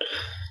do it.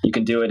 You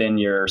can do it in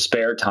your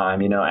spare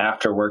time,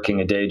 after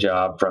working a day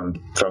job from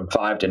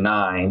 5 to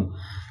 9,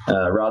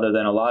 rather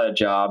than a lot of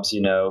jobs.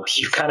 You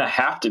kind of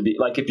have to be,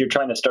 like, if you're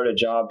trying to start a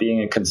job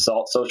being a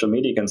social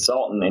media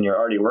consultant and you're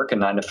already working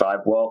 9 to 5,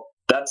 well,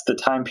 that's the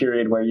time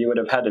period where you would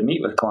have had to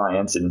meet with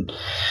clients, and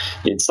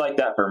it's like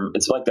that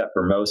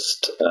for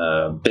most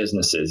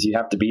businesses. You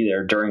have to be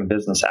there during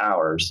business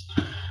hours,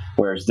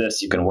 whereas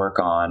this you can work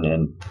on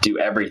and do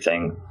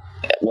everything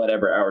at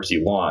whatever hours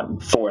you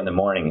want, 4 a.m.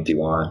 if you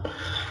want.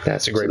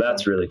 That's a great. So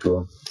that's really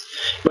cool.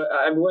 But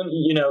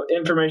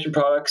information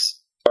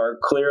products are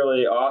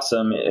clearly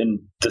awesome in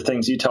the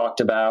things you talked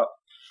about,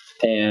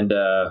 and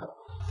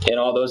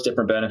all those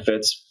different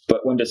benefits.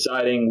 But when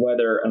deciding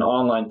whether an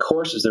online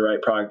course is the right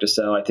product to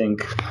sell, I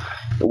think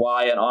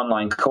why an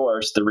online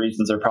course, the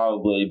reasons are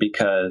probably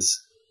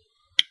because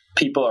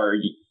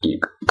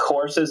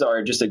courses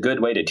are just a good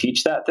way to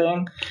teach that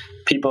thing.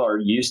 People are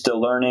used to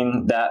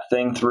learning that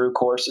thing through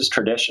courses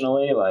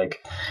traditionally,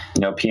 like,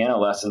 piano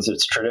lessons,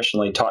 it's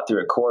traditionally taught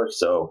through a course.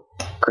 So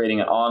creating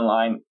an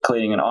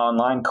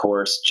online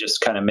course just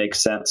kind of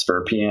makes sense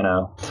for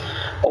piano.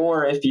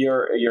 Or if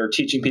you're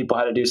teaching people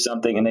how to do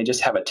something and they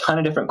just have a ton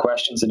of different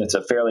questions and it's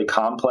a fairly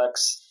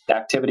complex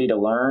activity to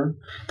learn,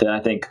 then I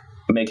think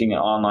making an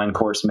online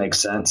course makes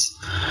sense,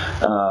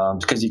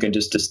 because you can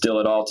just distill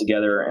it all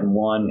together in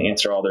one,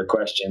 answer all their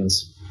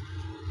questions.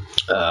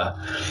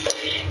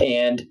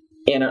 And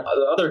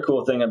the other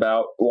cool thing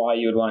about why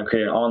you would want to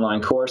create an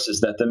online course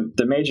is that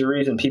the major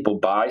reason people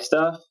buy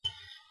stuff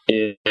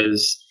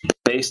is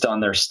based on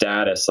their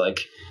status, like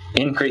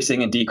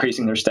increasing and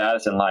decreasing their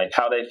status in life,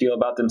 how they feel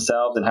about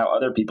themselves and how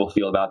other people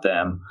feel about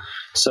them.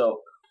 So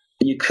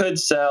you could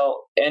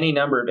sell any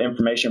number of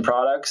information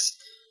products,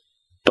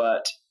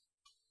 but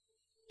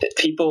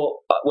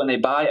people, when they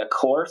buy a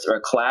course or a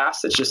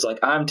class, it's just like,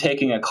 I'm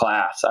taking a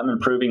class, I'm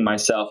improving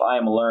myself, I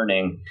am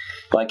learning.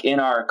 Like, in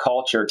our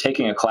culture,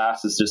 taking a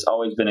class has just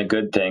always been a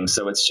good thing.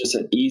 So it's just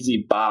an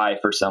easy buy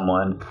for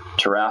someone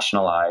to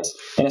rationalize.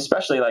 And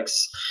especially like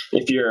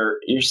if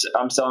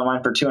I'm selling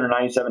mine for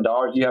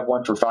 $297, you have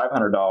one for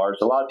 $500.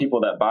 A lot of people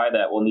that buy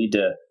that will need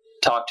to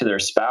talk to their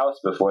spouse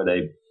before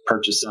they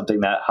purchase something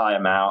that high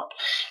amount.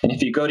 And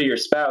if you go to your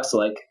spouse,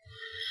 like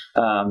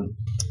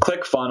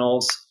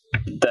ClickFunnels,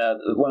 that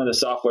one of the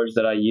softwares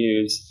that I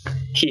use,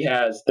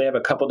 they have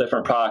a couple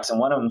different products, and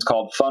one of them is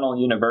called Funnel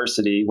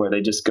University, where they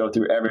just go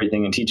through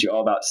everything and teach you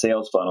all about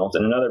sales funnels.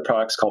 And another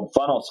product's called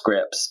Funnel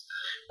Scripts,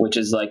 which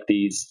is like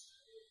these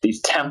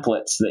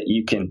templates that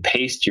you can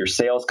paste your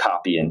sales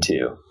copy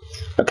into.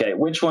 Okay,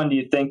 which one do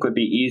you think would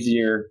be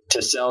easier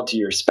to sell to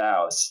your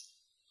spouse?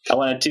 I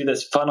want to do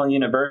this Funnel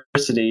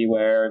University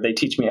where they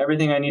teach me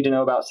everything I need to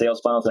know about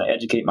sales funnels and I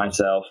educate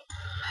myself.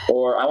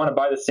 Or I want to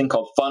buy this thing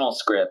called Funnel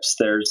Scripts.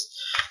 There's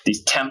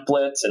these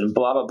templates and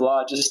blah, blah,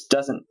 blah.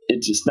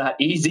 It's just not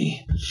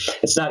easy.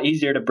 It's not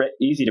easy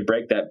to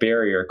break that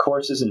barrier.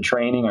 Courses and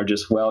training are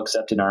just well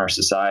accepted in our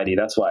society.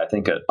 That's why I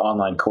think an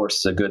online course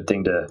is a good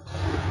thing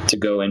to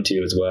go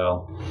into as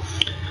well.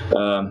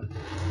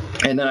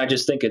 And then I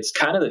just think it's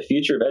kind of the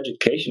future of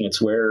education.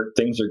 It's where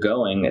things are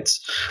going.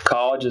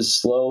 College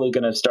is slowly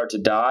going to start to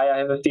die, I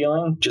have a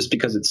feeling, just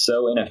because it's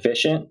so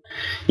inefficient.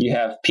 You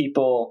have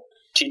people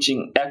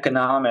teaching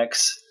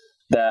economics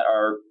that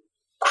are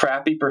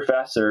crappy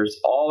professors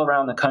all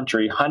around the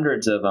country,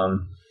 hundreds of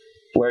them,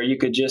 where you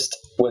could just,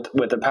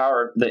 with the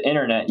power of the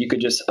internet, you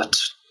could just,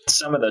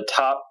 some of the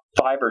top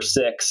 5 or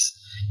 6,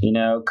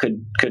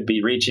 could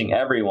be reaching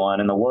everyone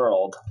in the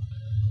world.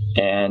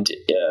 and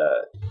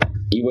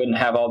you wouldn't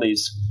have all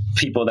these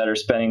people that are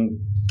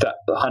spending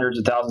hundreds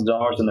of thousands of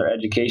dollars on their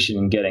education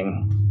and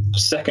getting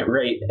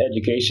second-rate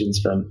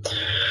educations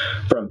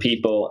from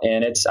people.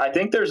 And I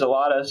think there's a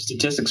lot of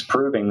statistics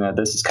proving that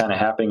this is kind of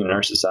happening in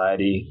our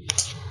society,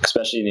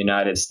 especially in the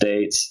United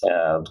States.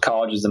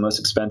 College is the most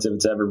expensive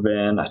it's ever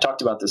been. I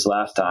talked about this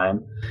last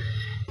time,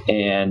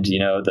 and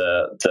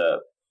the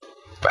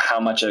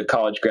how much a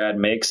college grad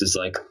makes is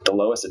like the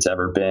lowest it's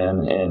ever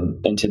been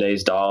in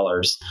today's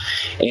dollars.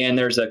 And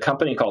there's a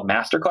company called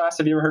Masterclass.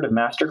 Have you ever heard of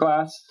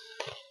Masterclass?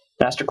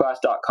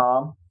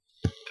 Masterclass.com.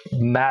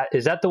 Matt,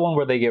 is that the one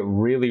where they get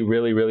really,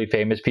 really, really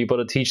famous people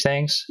to teach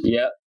things?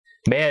 Yep.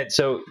 Man,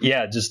 so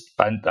yeah, just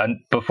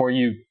before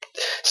you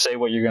say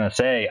what you're going to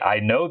say, I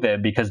know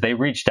them because they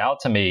reached out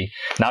to me,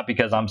 not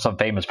because I'm some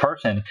famous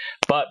person,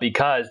 but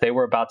because they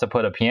were about to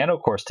put a piano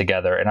course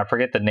together. And I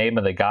forget the name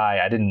of the guy.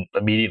 I didn't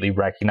immediately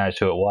recognize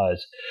who it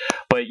was.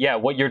 But yeah,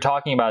 what you're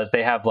talking about is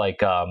they have like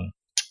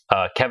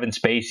Kevin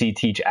Spacey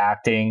teach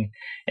acting,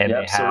 and they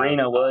have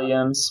Serena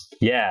Williams.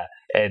 Yeah.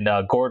 And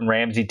Gordon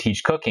Ramsay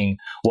teach cooking.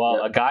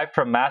 Well, a guy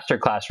from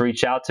Masterclass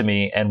reached out to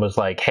me and was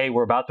like, "Hey,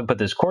 we're about to put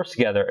this course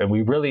together, and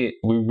we really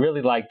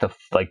like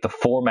the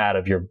format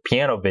of your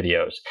piano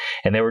videos."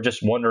 And they were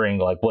just wondering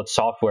like what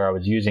software I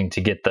was using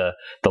to get the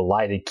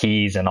lighted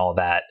keys and all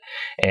that.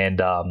 And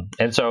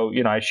so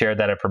I shared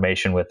that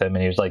information with him,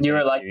 and he was like, "You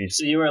were like,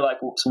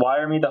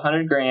 wire me the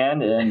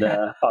 $100,000, and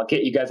I'll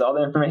get you guys all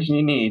the information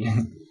you need."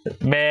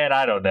 Man,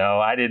 I don't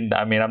know.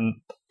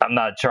 I'm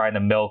not trying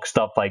to milk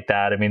stuff like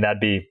that. I mean, that'd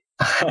be.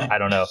 I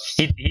don't know.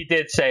 He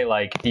did say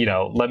like,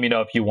 let me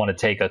know if you want to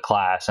take a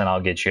class and I'll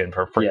get you in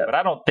for free. Yeah. But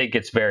I don't think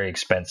it's very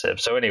expensive.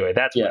 So anyway,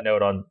 that's my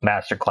note on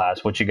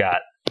Masterclass. What you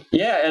got?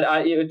 Yeah,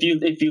 and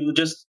if you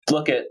just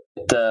look at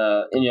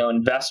the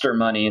investor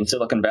money and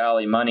Silicon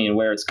Valley money and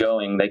where it's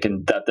going,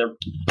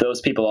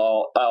 those people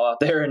all out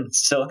there in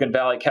Silicon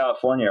Valley,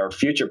 California are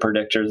future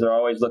predictors. They're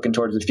always looking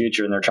towards the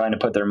future, and they're trying to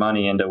put their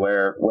money into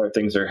where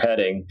things are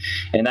heading.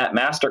 And that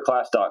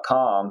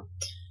Masterclass.com.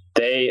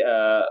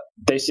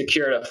 They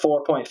secured a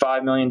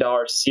 $4.5 million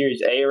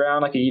Series A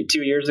round like 2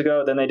 years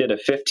ago. Then they did a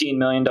 $15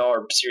 million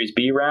Series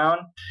B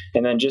round.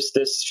 And then just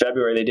this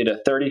February, they did a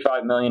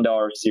 $35 million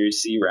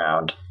Series C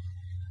round.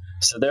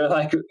 So they're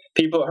like,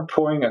 people are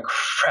pouring a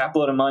crap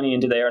load of money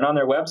into there. And on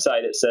their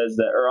website, it says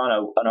that, or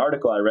on an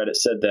article I read, it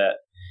said that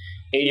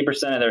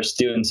 80% of their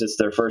students, it's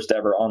their first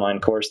ever online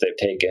course they've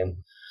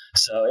taken.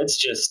 So it's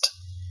just,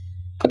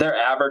 they're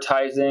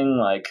advertising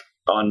like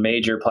on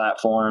major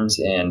platforms,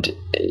 and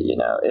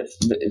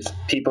if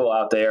people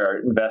out there are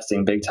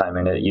investing big time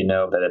in it,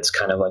 that it's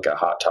kind of like a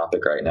hot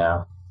topic right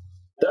now.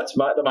 That's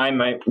my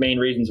main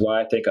reasons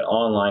why I think an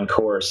online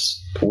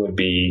course would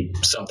be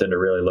something to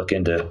really look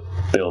into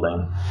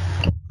building.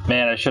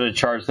 Man, I should have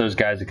charged those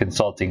guys a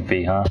consulting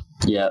fee, huh?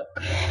 Yeah,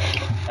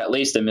 at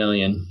least $1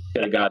 million.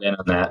 Could have got in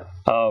on that.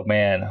 Oh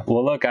man,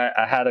 well look,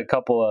 I had a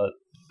couple of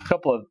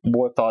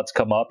more thoughts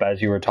come up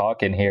as you were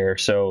talking here.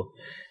 So,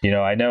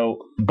 I know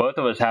both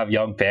of us have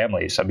young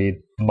families. I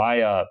mean,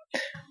 I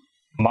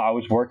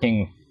was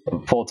working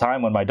full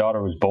time when my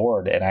daughter was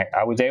born, and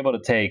I was able to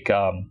take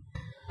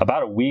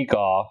about a week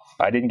off.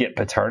 I didn't get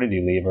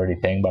paternity leave or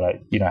anything, but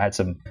I had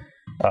some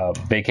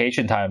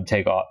vacation time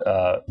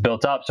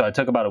built up. So I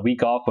took about a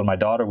week off when my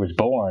daughter was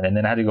born, and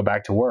then I had to go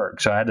back to work.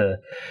 So I had to,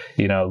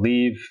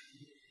 leave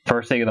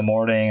first thing in the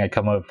morning. I'd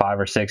come up at 5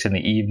 or 6 in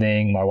the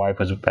evening. My wife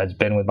has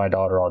been with my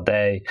daughter all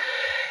day.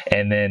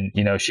 And then,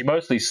 she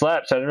mostly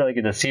slept, so I didn't really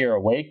get to see her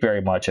awake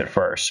very much at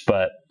first.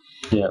 But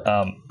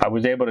I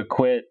was able to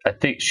quit. I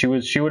think she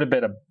would have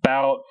been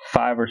about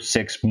 5 or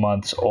 6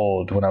 months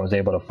old when I was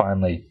able to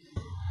finally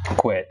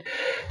quit.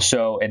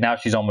 So, and now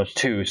she's almost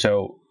 2.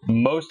 So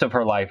most of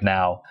her life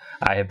now,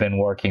 I have been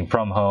working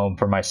from home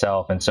for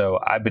myself. And so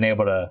I've been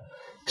able to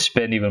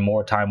spend even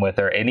more time with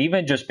her, and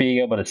even just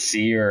being able to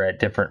see her at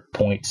different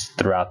points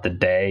throughout the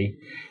day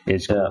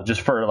is cool.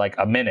 Just for like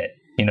a minute,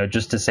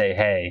 just to say,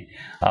 hey,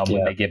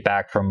 when they get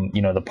back from,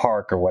 the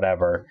park or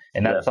whatever.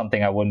 And that's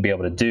something I wouldn't be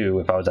able to do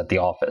if I was at the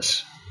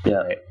office. Yeah.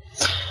 Right?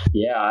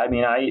 Yeah. I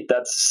mean,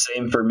 that's the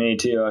same for me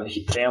too.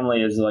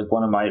 Family is like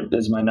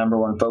is my number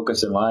one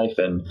focus in life.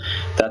 And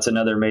that's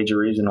another major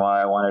reason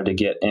why I wanted to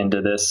get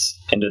into this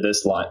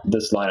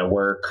line of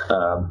work.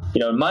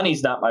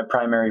 Money's not my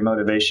primary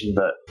motivation,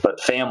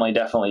 but family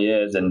definitely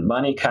is. And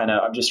money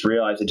I've just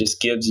realized it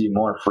just gives you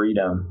more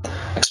freedom,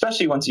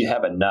 especially once you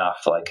have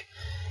enough. Like,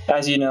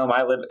 as you know,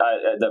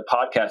 the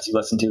podcast you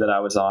listened to that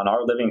I was on,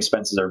 our living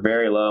expenses are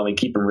very low, and we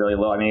keep them really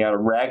low. I mean, I got a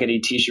raggedy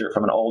T-shirt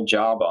from an old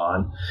job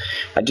on.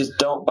 I just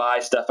don't buy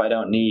stuff I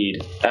don't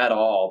need at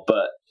all.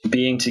 But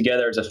being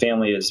together as a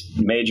family is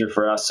major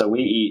for us. So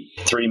we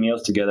eat 3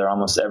 meals together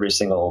almost every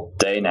single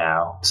day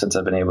now since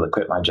I've been able to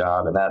quit my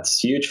job. And that's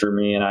huge for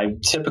me. And I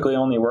typically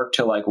only work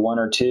till like 1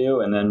 or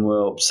 2. And then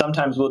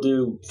sometimes we'll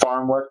do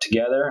farm work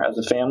together as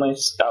a family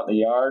out in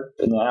the yard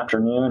in the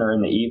afternoon or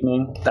in the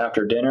evening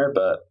after dinner.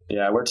 But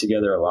yeah, we're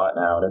together a lot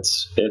now, and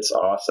it's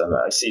awesome.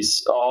 I see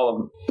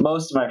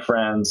most of my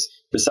friends,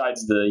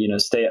 besides the,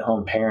 stay at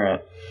home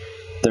parent,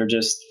 they're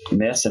just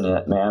missing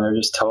it, man. They're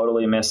just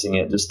totally missing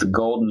it. Just the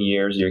golden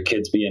years of your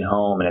kids being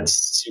home, and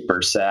it's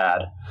super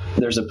sad.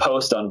 There's a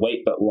post on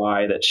Wait But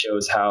Why that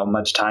shows how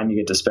much time you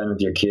get to spend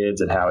with your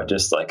kids, and how it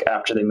just like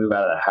after they move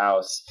out of the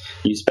house,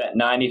 you spent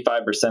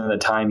 95% of the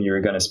time you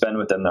were going to spend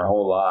with them their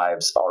whole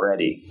lives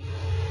already.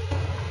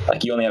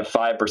 Like you only have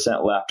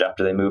 5% left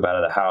after they move out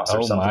of the house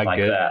or something like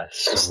that.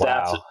 Stats,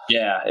 wow.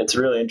 Yeah, it's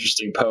a really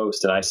interesting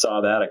post, and I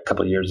saw that a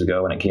couple of years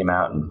ago when it came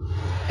out, and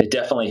it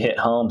definitely hit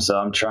home. So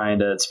I'm trying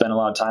to spend a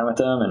lot of time with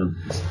them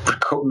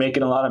and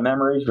making a lot of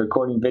memories,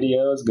 recording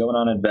videos, going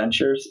on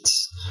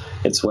adventures.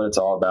 It's what it's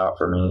all about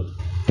for me.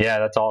 Yeah,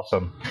 that's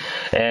awesome.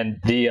 And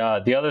the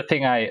other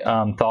thing I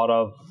thought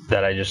of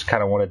that I just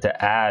kind of wanted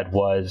to add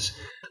was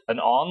an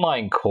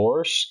online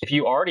course. If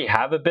you already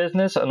have a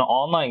business, an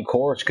online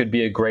course could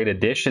be a great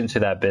addition to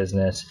that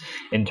business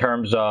in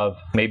terms of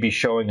maybe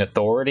showing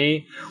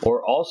authority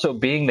or also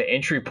being the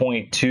entry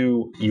point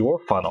to your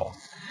funnel.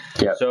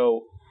 Yep.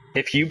 So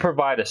if you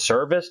provide a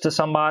service to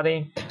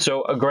somebody,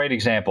 so a great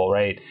example,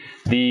 right?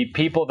 The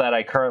people that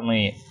I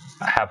currently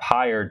have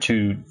hired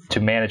to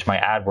manage my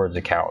AdWords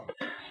account,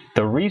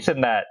 the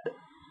reason that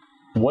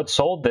what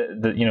sold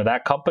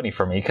that company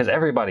for me, because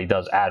everybody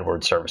does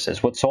AdWords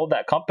services, what sold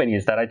that company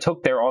is that I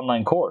took their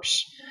online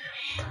course.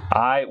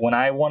 When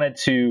I wanted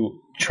to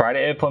try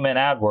to implement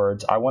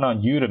AdWords, I went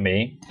on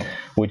Udemy,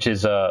 which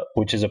is a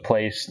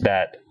place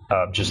that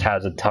just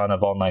has a ton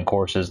of online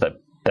courses that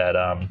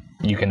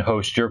you can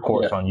host your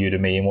course on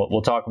Udemy, and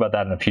we'll talk about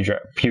that in a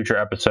future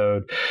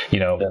episode.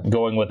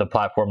 Going with a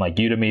platform like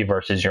Udemy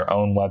versus your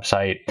own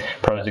website,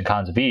 pros and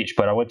cons of each.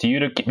 But I went to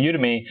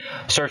Udemy,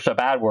 searched up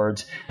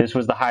AdWords. This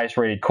was the highest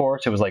rated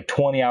course. It was like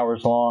 20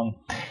 hours long.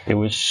 It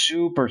was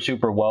super,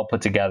 super well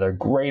put together.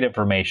 Great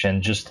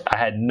information. Just I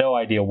had no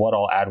idea what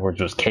all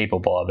AdWords was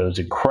capable of. It was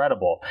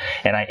incredible,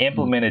 and I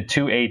implemented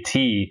to a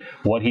T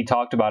what he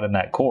talked about in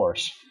that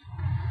course,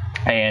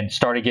 and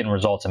started getting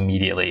results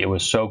immediately. It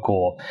was so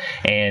cool.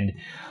 And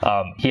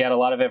he had a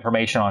lot of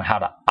information on how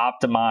to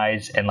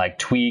optimize and like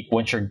tweak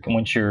once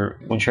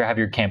you have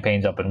your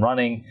campaigns up and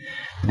running.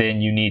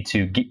 Then you need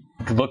to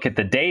look at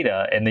the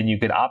data, and then you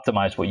could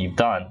optimize what you've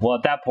done. Well,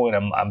 at that point,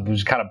 I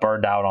was kind of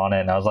burned out on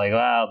it, and I was like,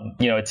 well,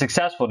 it's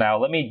successful now.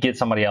 Let me get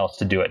somebody else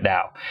to do it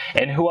now.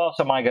 And who else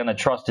am I going to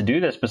trust to do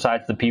this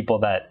besides the people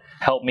that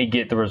helped me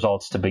get the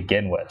results to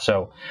begin with?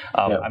 So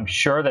I'm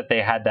sure that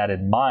they had that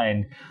in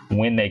mind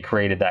when they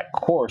created that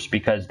course,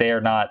 because they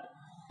are not.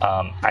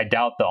 I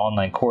doubt the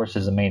online course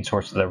is the main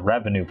source of their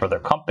revenue for their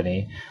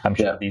company. I'm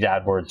sure these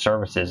AdWords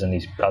services and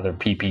these other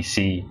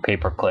PPC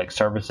pay-per-click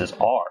services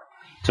are.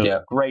 So it's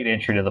a great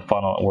entry to the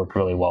funnel. It worked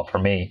really well for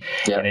me,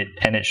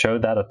 and it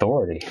showed that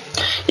authority.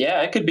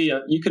 Yeah, it could be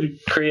you could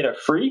create a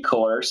free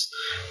course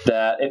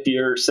that if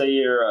you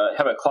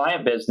have a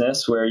client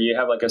business where you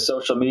have like a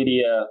social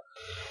media,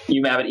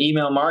 you have an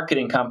email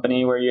marketing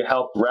company where you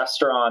help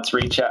restaurants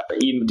reach out,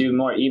 even do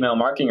more email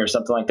marketing or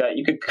something like that.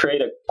 You could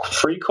create a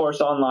free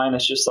course online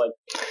that's just like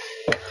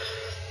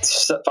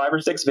 5 or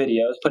 6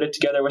 videos, put it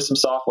together with some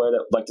software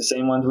that like the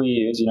same ones we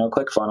use,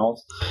 ClickFunnels,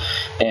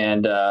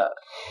 and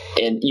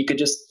you could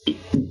just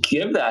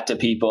give that to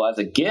people as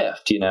a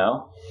gift.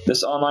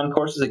 This online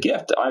course is a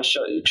gift. I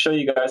show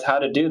you guys how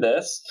to do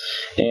this,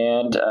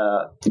 and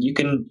you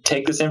can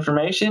take this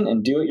information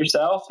and do it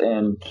yourself,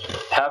 and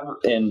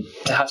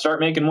start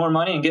making more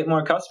money and get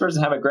more customers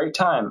and have a great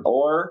time.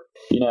 Or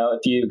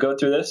if you go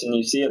through this and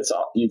you see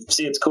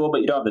it's cool,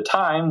 but you don't have the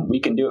time, we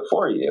can do it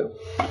for you.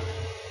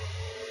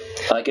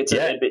 Like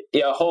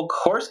a whole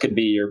course could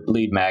be your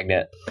lead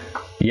magnet.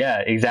 Yeah,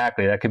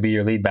 exactly. That could be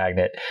your lead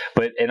magnet.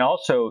 And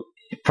also,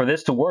 for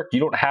this to work, you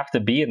don't have to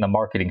be in the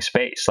marketing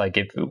space. Like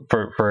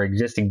for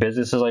existing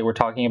businesses like we're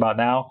talking about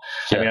now,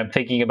 I mean, I'm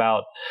thinking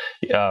about,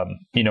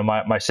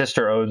 my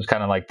sister owns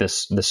kind of like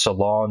this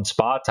salon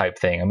spa type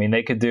thing. I mean,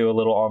 they could do a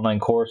little online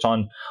course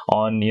on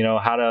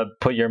how to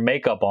put your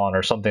makeup on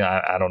or something.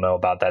 I don't know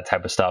about that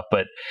type of stuff,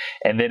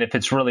 and then if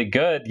it's really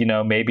good,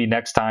 maybe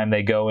next time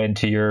they go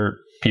into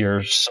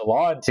your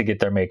salon to get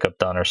their makeup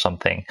done or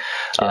something.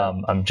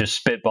 I'm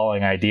just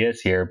spitballing ideas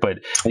here, but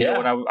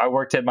when I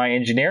worked at my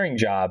engineering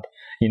job,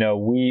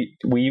 we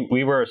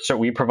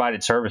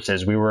provided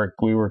services. We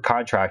were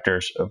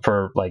contractors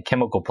for like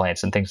chemical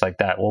plants and things like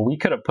that. Well, we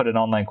could have put an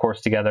online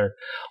course together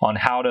on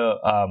how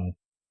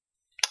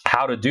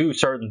to do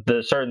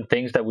certain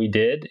things that we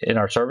did in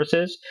our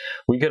services.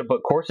 We could have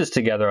put courses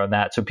together on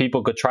that so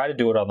people could try to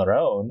do it on their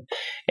own,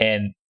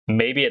 and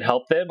maybe it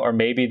helped them, or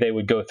maybe they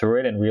would go through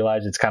it and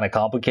realize it's kind of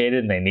complicated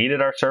and they needed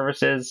our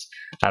services.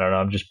 I don't know.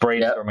 I'm just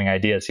brainstorming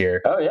ideas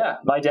here. Oh yeah.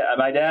 My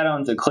dad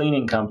owns a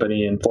cleaning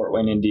company in Fort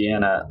Wayne,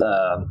 Indiana.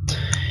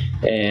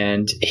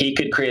 And he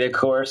could create a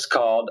course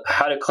called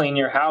How to Clean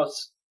Your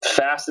House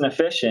Fast and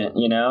Efficient,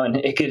 and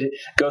it could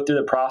go through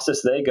the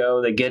process. They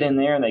get in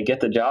there and they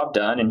get the job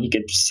done, and he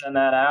could send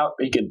that out.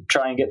 He could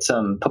try and get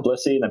some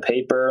publicity in the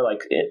paper,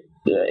 like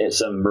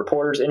some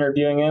reporters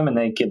interviewing him, and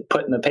they could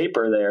put in the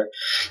paper there,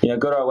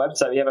 go to our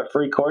website. We have a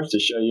free course to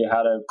show you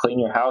how to clean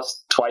your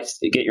house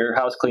get your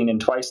house cleaned in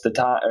twice the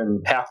time, or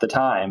half the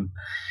time.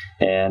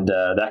 And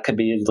that could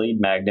be his lead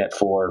magnet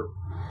for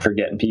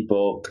getting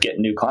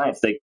new clients.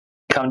 They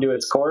come to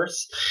his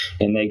course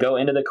and they go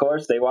into the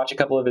course, they watch a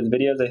couple of his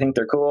videos, they think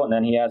they're cool, and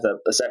then he has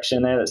a section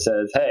in there that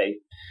says, hey,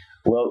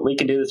 well, we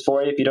can do this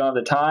for you if you don't have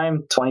the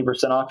time,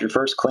 20% off your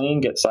first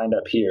clean, get signed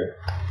up here.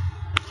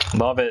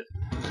 Love it.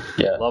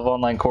 Yeah. Love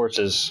online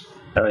courses.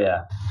 Oh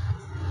yeah.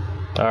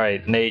 All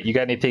right, Nate, you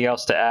got anything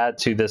else to add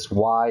to this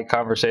why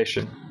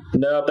conversation?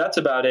 No, that's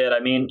about it. I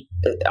mean,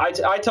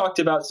 I talked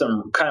about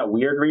some kind of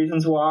weird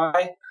reasons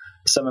why,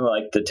 some of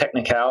like the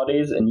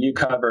technicalities, and you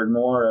covered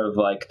more of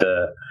like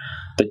the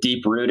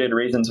deep rooted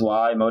reasons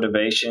why,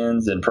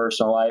 motivations and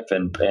personal life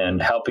and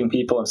helping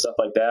people and stuff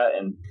like that.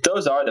 And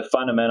those are the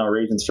fundamental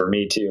reasons for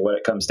me too, what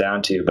it comes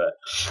down to. But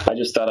I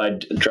just thought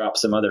I'd drop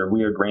some other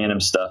weird random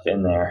stuff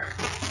in there.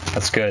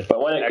 That's good. But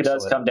what it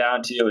does come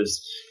down to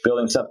is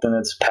building something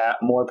that's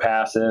more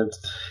passive,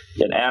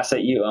 an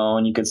asset you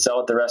own. You can sell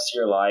it the rest of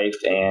your life,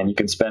 and you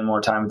can spend more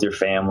time with your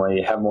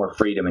family, have more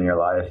freedom in your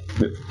life.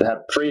 Have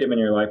freedom in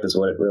your life is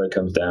what it really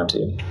comes down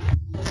to.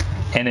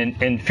 And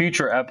in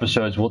future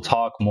episodes, we'll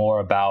talk more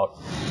about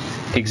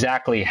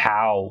exactly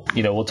how,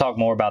 we'll talk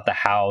more about the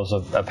hows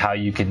of how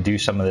you can do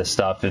some of this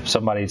stuff. If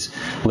somebody's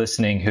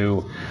listening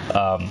who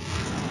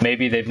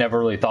maybe they've never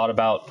really thought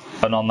about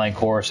an online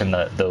course, and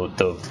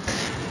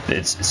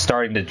it's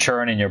starting to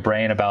churn in your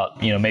brain about,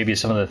 maybe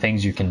some of the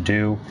things you can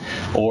do,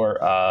 or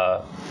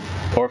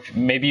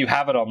maybe you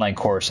have an online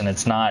course and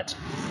it's not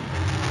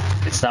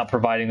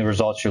providing the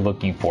results you're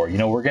looking for.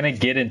 We're going to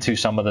get into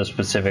some of the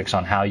specifics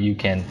on how you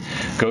can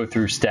go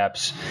through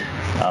steps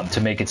to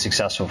make it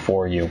successful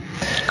for you.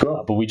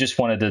 Cool. But we just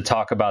wanted to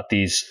talk about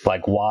these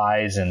like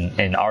whys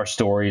and our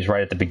stories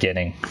right at the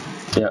beginning.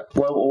 Yeah.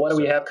 Well, what do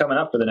we have coming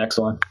up for the next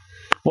one?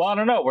 Well, I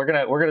don't know. We're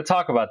gonna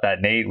talk about that,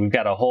 Nate. We've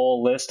got a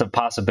whole list of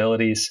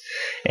possibilities,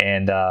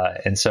 and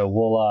so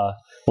we'll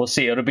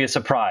see. It'll be a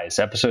surprise.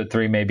 Episode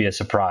 3 may be a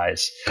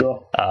surprise.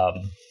 Cool.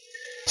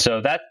 So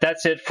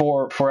that's it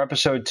for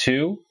episode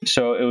 2.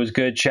 So it was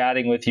good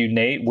chatting with you,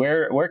 Nate.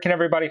 Where can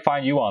everybody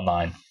find you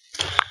online?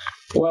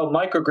 Well,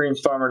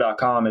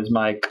 microgreensfarmer.com is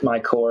my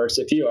course.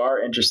 If you are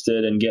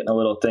interested in getting a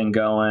little thing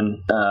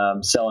going,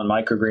 selling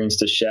microgreens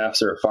to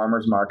chefs or at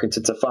farmers markets,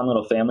 it's a fun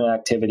little family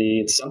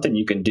activity. It's something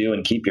you can do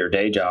and keep your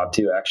day job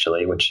too,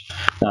 actually, which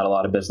not a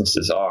lot of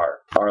businesses are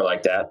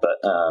like that. But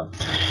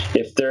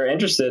if they're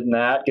interested in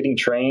that, getting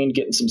trained,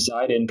 getting some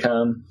side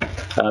income,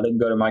 they can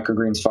go to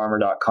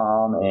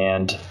microgreensfarmer.com,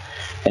 and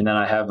then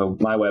I have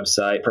my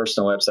website,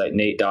 personal website,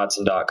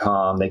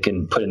 natedodson.com. They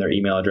can put in their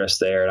email address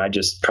there, and I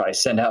just probably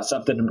send out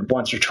something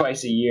once or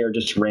twice a year,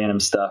 just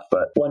random stuff.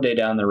 But one day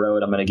down the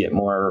road, I'm going to get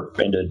more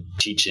into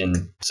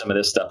teaching some of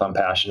this stuff I'm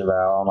passionate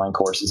about, online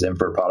courses,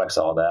 import products,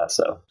 all that.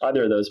 So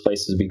either of those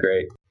places would be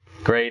great.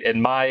 Great.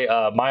 And my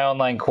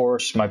online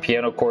course, my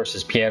piano course,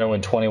 is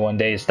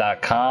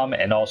pianoin21days.com.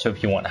 And also,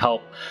 if you want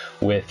help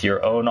with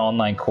your own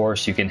online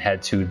course, you can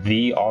head to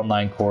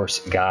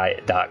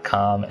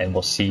theonlinecourseguy.com, and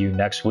we'll see you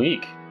next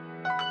week.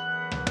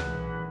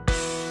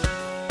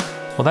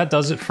 Well, that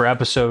does it for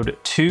episode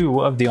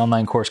 2 of the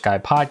Online Course Guy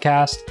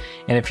podcast.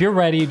 And if you're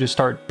ready to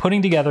start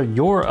putting together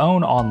your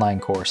own online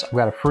course, I've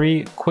got a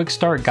free quick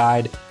start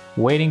guide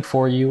waiting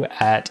for you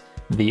at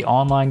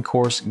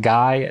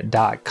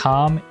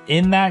theonlinecourseguy.com.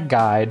 In that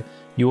guide,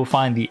 you will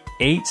find the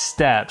 8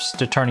 steps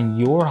to turning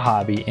your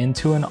hobby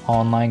into an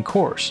online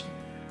course.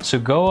 So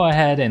go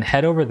ahead and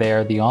head over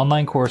there,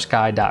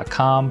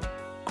 theonlinecourseguy.com,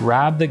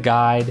 grab the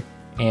guide,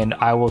 and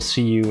I will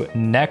see you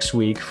next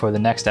week for the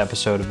next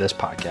episode of this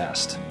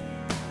podcast.